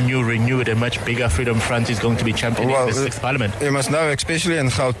this new, renewed and much bigger Freedom Front is going to be championing in the 6th Parliament? You must know, especially in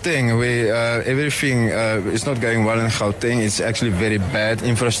Gauteng, everything is not going well in Gauteng. It's actually very bad.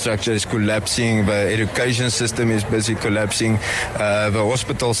 Infrastructure is collapsing. The education system is busy collapsing. The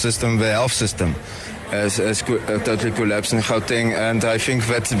hospital system, the health system has totally collapsed in Gauteng, and I think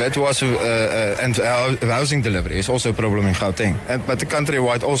that was and housing delivery is also a problem in Gauteng, but the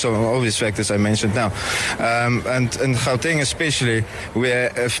countrywide also, all these factors I mentioned now, and in Gauteng especially, we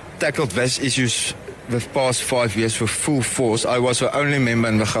have tackled these issues the past 5 years with full force. I was the only member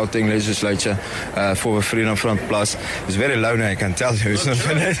in the Gauteng legislature for the Freedom Front Plus. It's very lonely, I can tell you. It's not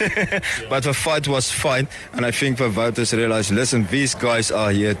but the fight was fine, and I think the voters realized, listen, these guys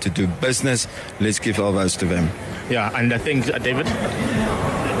are here to do business. Let's give our votes to them. Yeah, and I think, David?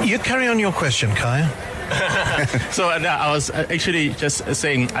 You carry on your question, Kaya. So I was actually just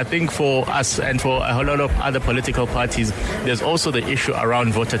saying, I think for us and for a whole lot of other political parties, there's also the issue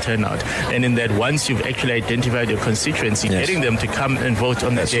around voter turnout. And in that, once you've actually identified your constituency, getting them to come and vote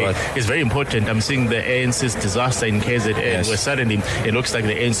on the day is very important. I'm seeing the ANC's disaster in KZN, where suddenly it looks like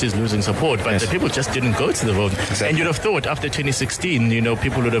the ANC is losing support, but the people just didn't go to the vote. And you'd have thought after 2016,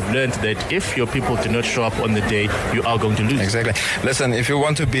 people would have learned that if your people do not show up on the day, you are going to lose. Exactly. Listen, if you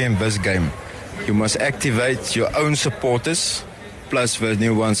want to be in this game, you must activate your own supporters, plus the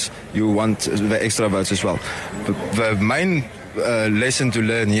new ones, you want the extra votes as well. The main lesson to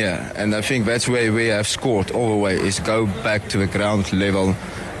learn here, and I think that's where we have scored all the way, is go back to the ground level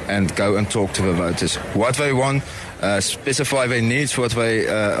and go and talk to the voters. What they want, specify their needs, what they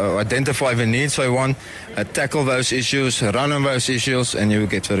identify the needs they want, tackle those issues, run on those issues, and you will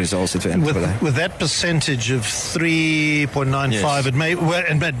get the results at the end of the day. With that percentage of 3.95,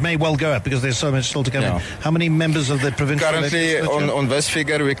 it may well go up because there's so much still to come in. How many members of the provincial currently on this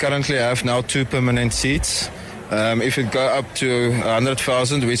figure, we currently have now 2 permanent seats. If it go up to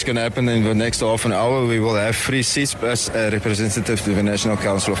 100,000, which can happen in the next half an hour, we will have 3 seats plus a representative to the National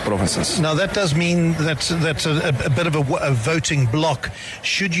Council of Provinces. Now, that does mean that's a bit of a voting block.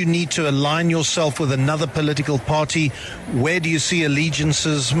 Should you need to align yourself with another political party, where do you see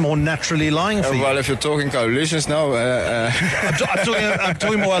allegiances more naturally lying for you? Well, if you're talking coalitions now... I'm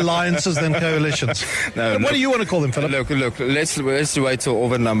talking more alliances than coalitions. What do you want to call them, Philip? Look, let's wait till all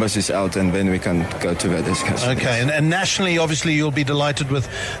the numbers is out, and then we can go to that discussion. Okay, and nationally, obviously, you'll be delighted with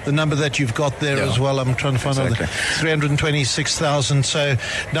the number that you've got there as well. I'm trying to find out 326,000. So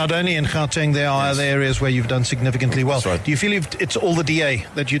not only in Gauteng, there are other areas where you've done significantly well. Do you feel it's all the DA,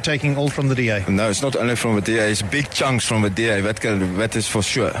 that you're taking all from the DA? No, it's not only from the DA. It's big chunks from the DA. That is for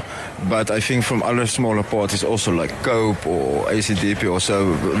sure. But I think from other smaller parties, also like COPE or ACDP or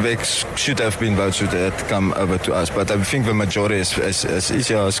so, they should have been votes that come over to us. But I think the majority is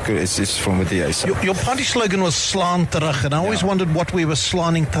from the DA. So. Your party slogan was slaan terug, and I always wondered what we were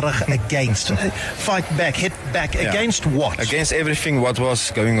slaaning terug against. Fight back, hit back, against what? Against everything what was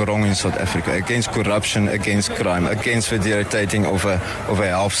going wrong in South Africa, against corruption, against crime, against the deteriorating of a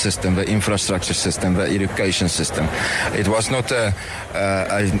health system, the infrastructure system, the education system. It was not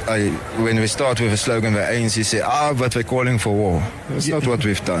when we start with a slogan, the ANC say, but we're calling for war. That's not what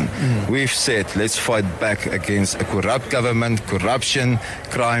we've done. We've said, let's fight back against a corrupt government, corruption,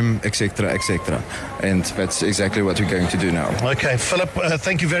 crime, etc., etc. And that's that's exactly what we're going to do now. Okay, Philip,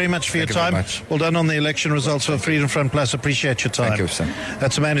 thank you very much for your time. Very much. Well done on the election results for Freedom Front Plus. Appreciate your time. Thank you, sir.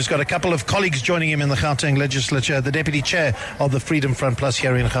 That's a man who's got a couple of colleagues joining him in the Gauteng legislature, the Deputy Chair of the Freedom Front Plus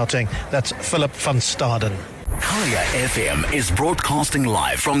here in Gauteng. That's Philip van Staden. Kaya FM is broadcasting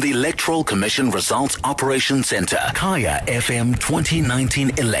live from the Electoral Commission Results Operations Centre. Kaya FM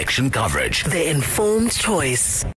 2019 election coverage. The informed choice.